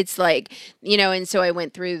 It's like, and so I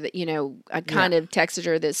went through I kind of texted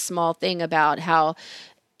her this small thing about how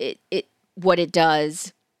what it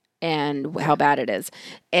does and how bad it is.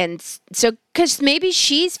 And so, cause maybe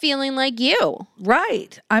she's feeling like you.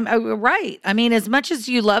 Right. I'm right. I mean, as much as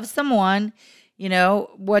you love someone,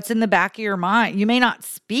 what's in the back of your mind, you may not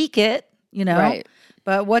speak it,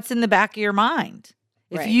 but what's in the back of your mind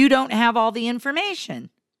if you don't have all the information.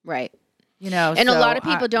 Right. And so a lot of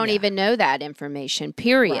people don't even know that information,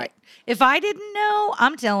 period. Right. If I didn't know,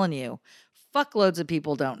 I'm telling you, fuckloads of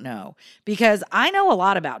people don't know, because I know a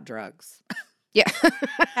lot about drugs. Yeah.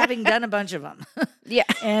 Having done a bunch of them. Yeah.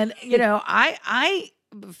 And, I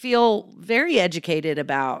feel very educated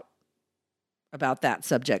about that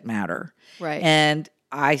subject matter. Right. And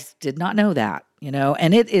I did not know that,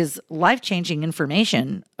 and it is life-changing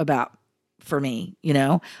information for me,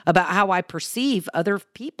 about how I perceive other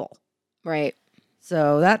people. Right.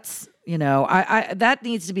 So that's, that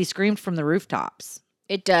needs to be screamed from the rooftops.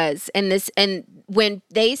 It does. And when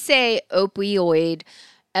they say opioid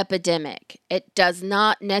epidemic, it does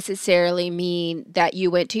not necessarily mean that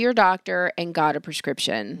you went to your doctor and got a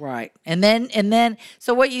prescription. Right. And then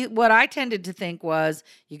so what I tended to think was,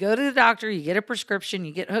 you go to the doctor, you get a prescription,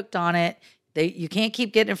 you get hooked on it. You can't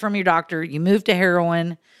keep getting it from your doctor. You move to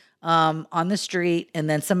heroin on the street, and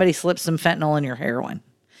then somebody slips some fentanyl in your heroin.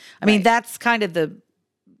 I mean, that's kind of the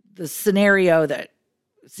scenario that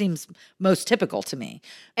seems most typical to me.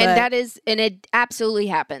 And it absolutely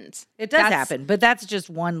happens. It does happen, but that's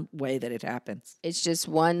just one way that it happens. It's just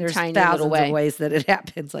one There's tiny thousands little way. of ways that it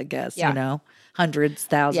happens, I guess, hundreds,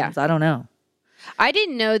 thousands. I don't know. I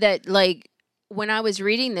didn't know that, like, when I was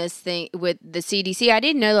reading this thing with the CDC, I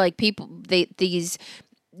didn't know, like, these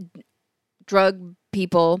drug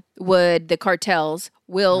people the cartels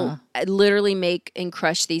will literally make and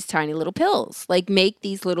crush these tiny little pills, like make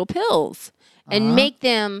these little pills and make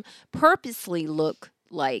them purposely look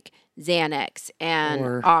like Xanax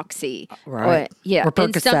and Oxy. Right. Or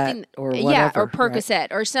Percocet or whatever. Yeah, or Percocet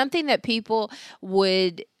or something that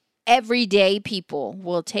everyday people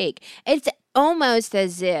will take. It's almost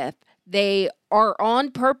as if they are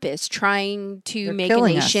on purpose trying to make a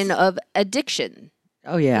nation of addiction.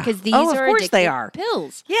 Oh, yeah. Because these are, of course they are,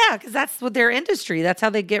 pills. Yeah, because that's what their industry. That's how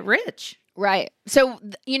they get rich. Right. So,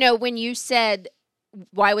 when you said,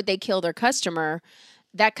 why would they kill their customer,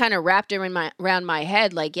 that kind of wrapped around my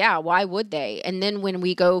head. Like, yeah, why would they? And then when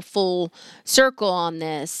we go full circle on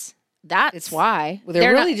this, that's why. Well,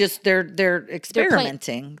 they're really they're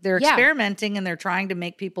experimenting. They're experimenting, and they're trying to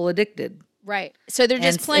make people addicted. Right. So they're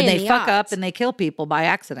just playing and they fuck up and they kill people by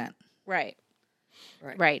accident. Right.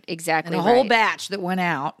 Right, exactly. And a whole batch that went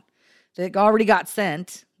out, that already got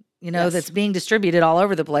sent, that's being distributed all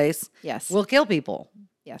over the place. Yes. Will kill people.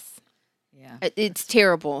 Yes. Yeah. It's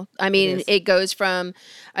terrible. I mean, it goes from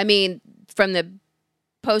the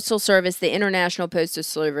Postal Service, the International Postal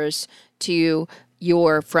Service, to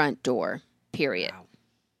your front door, period. Wow.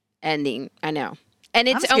 ending. I know. And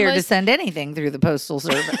it's I'm scared almost to send anything through the postal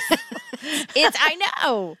service. I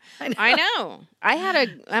know. I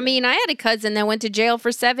had a cousin that went to jail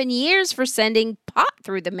for 7 years for sending pot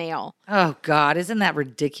through the mail. Oh God, isn't that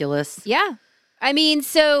ridiculous? Yeah. I mean,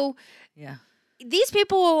 so Yeah. these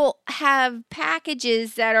people have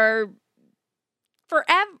packages that are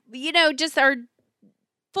forever, just are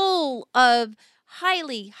full of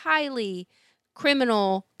highly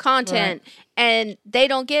criminal content, and they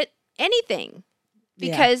don't get anything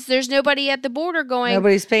because there's nobody at the border going.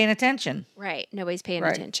 Nobody's paying attention. Right. Nobody's paying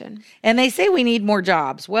attention. And they say we need more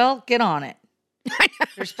jobs. Well, get on it.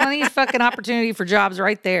 There's plenty of fucking opportunity for jobs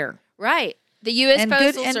right there. Right. The U.S.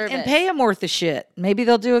 Postal Service. And pay them worth the shit. Maybe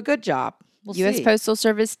they'll do a good job. We'll U.S. see. Postal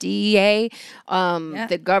Service, DEA,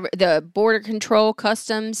 the Border Control,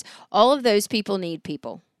 Customs, all of those people need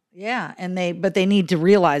people. Yeah, but they need to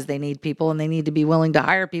realize they need people, and they need to be willing to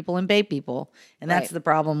hire people and pay people. And that's the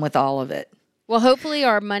problem with all of it. Well, hopefully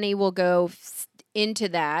our money will go into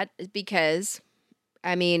that because,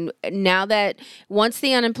 I mean, now that once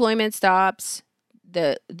the unemployment stops,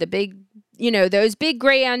 the big, those big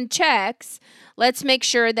grand checks, let's make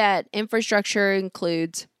sure that infrastructure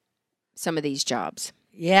includes some of these jobs.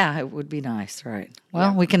 Yeah, it would be nice, right?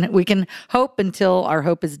 Well, we can hope until our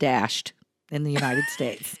hope is dashed in the United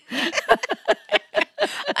States.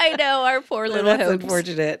 I know, our poor little That's hopes.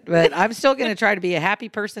 Unfortunate, but I'm still going to try to be a happy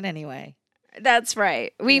person anyway. That's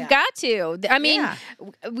right. We've got to. I mean,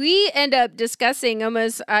 we end up discussing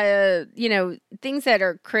almost, things that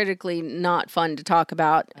are critically not fun to talk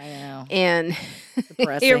about. I know. And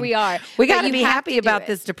here we are. We got to be happy about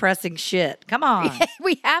this depressing shit. Come on.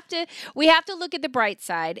 We have to look at the bright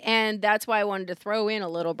side. And that's why I wanted to throw in a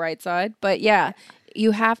little bright side. But yeah,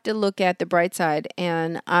 you have to look at the bright side.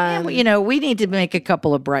 And, we need to make a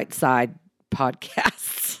couple of bright side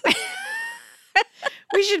podcasts.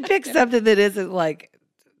 We should pick something that isn't like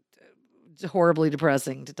horribly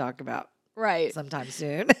depressing to talk about. Right. Sometime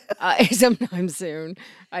soon. Sometime soon.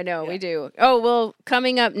 I know, we do. Oh, well,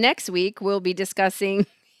 coming up next week, we'll be discussing,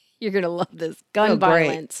 you're going to love this, gun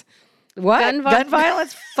violence. What? Gun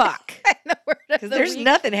violence? Fuck. Because there's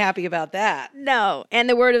nothing happy about that. No. And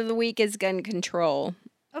the word of the week is gun control.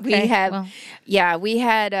 Okay. We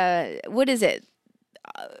had, what is it?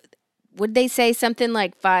 Would they say something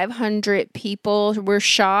like 500 people were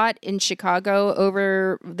shot in Chicago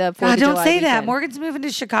over the 4th of July don't say weekend. that. Morgan's moving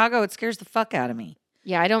to Chicago. It scares the fuck out of me.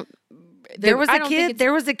 Yeah, I don't. There was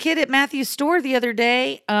a kid at Matthew's store the other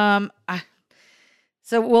day. So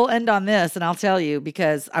we'll end on this, and I'll tell you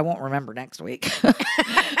because I won't remember next week.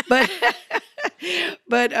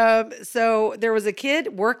 So there was a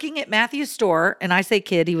kid working at Matthew's store, and I say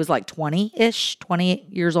kid, he was like 20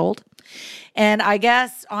 years old. And I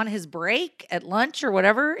guess on his break at lunch or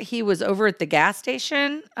whatever, he was over at the gas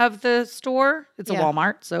station of the store. It's a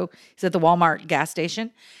Walmart. So he's at the Walmart gas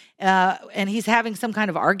station. And he's having some kind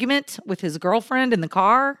of argument with his girlfriend in the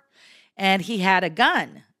car. And he had a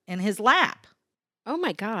gun in his lap. Oh,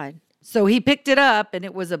 my God. So he picked it up, and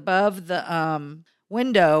it was above the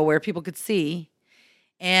window where people could see.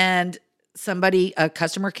 And a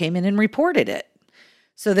customer came in and reported it.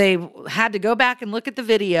 So they had to go back and look at the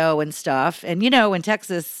video and stuff. And, in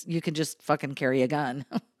Texas, you can just fucking carry a gun.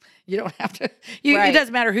 You don't have to. It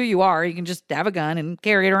doesn't matter who you are. You can just have a gun and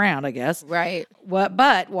carry it around, I guess. Right. But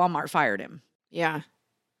Walmart fired him. Yeah.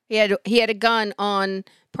 He had a gun on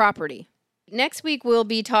property. Next week, we'll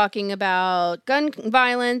be talking about gun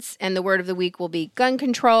violence, and the word of the week will be gun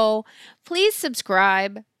control. Please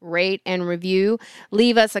subscribe, rate, and review.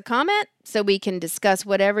 Leave us a comment so we can discuss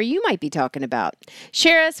whatever you might be talking about.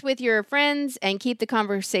 Share us with your friends and keep the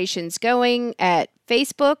conversations going at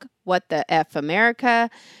Facebook, What the F America,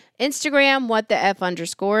 Instagram, What the F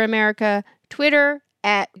 _ America, Twitter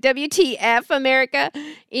at WTF America,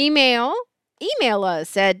 Email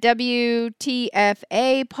us at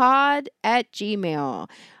WTFApod@gmail.com.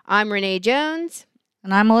 I'm Renee Jones.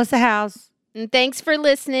 And I'm Melissa House. And thanks for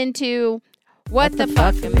listening to What the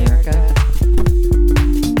Fuck America.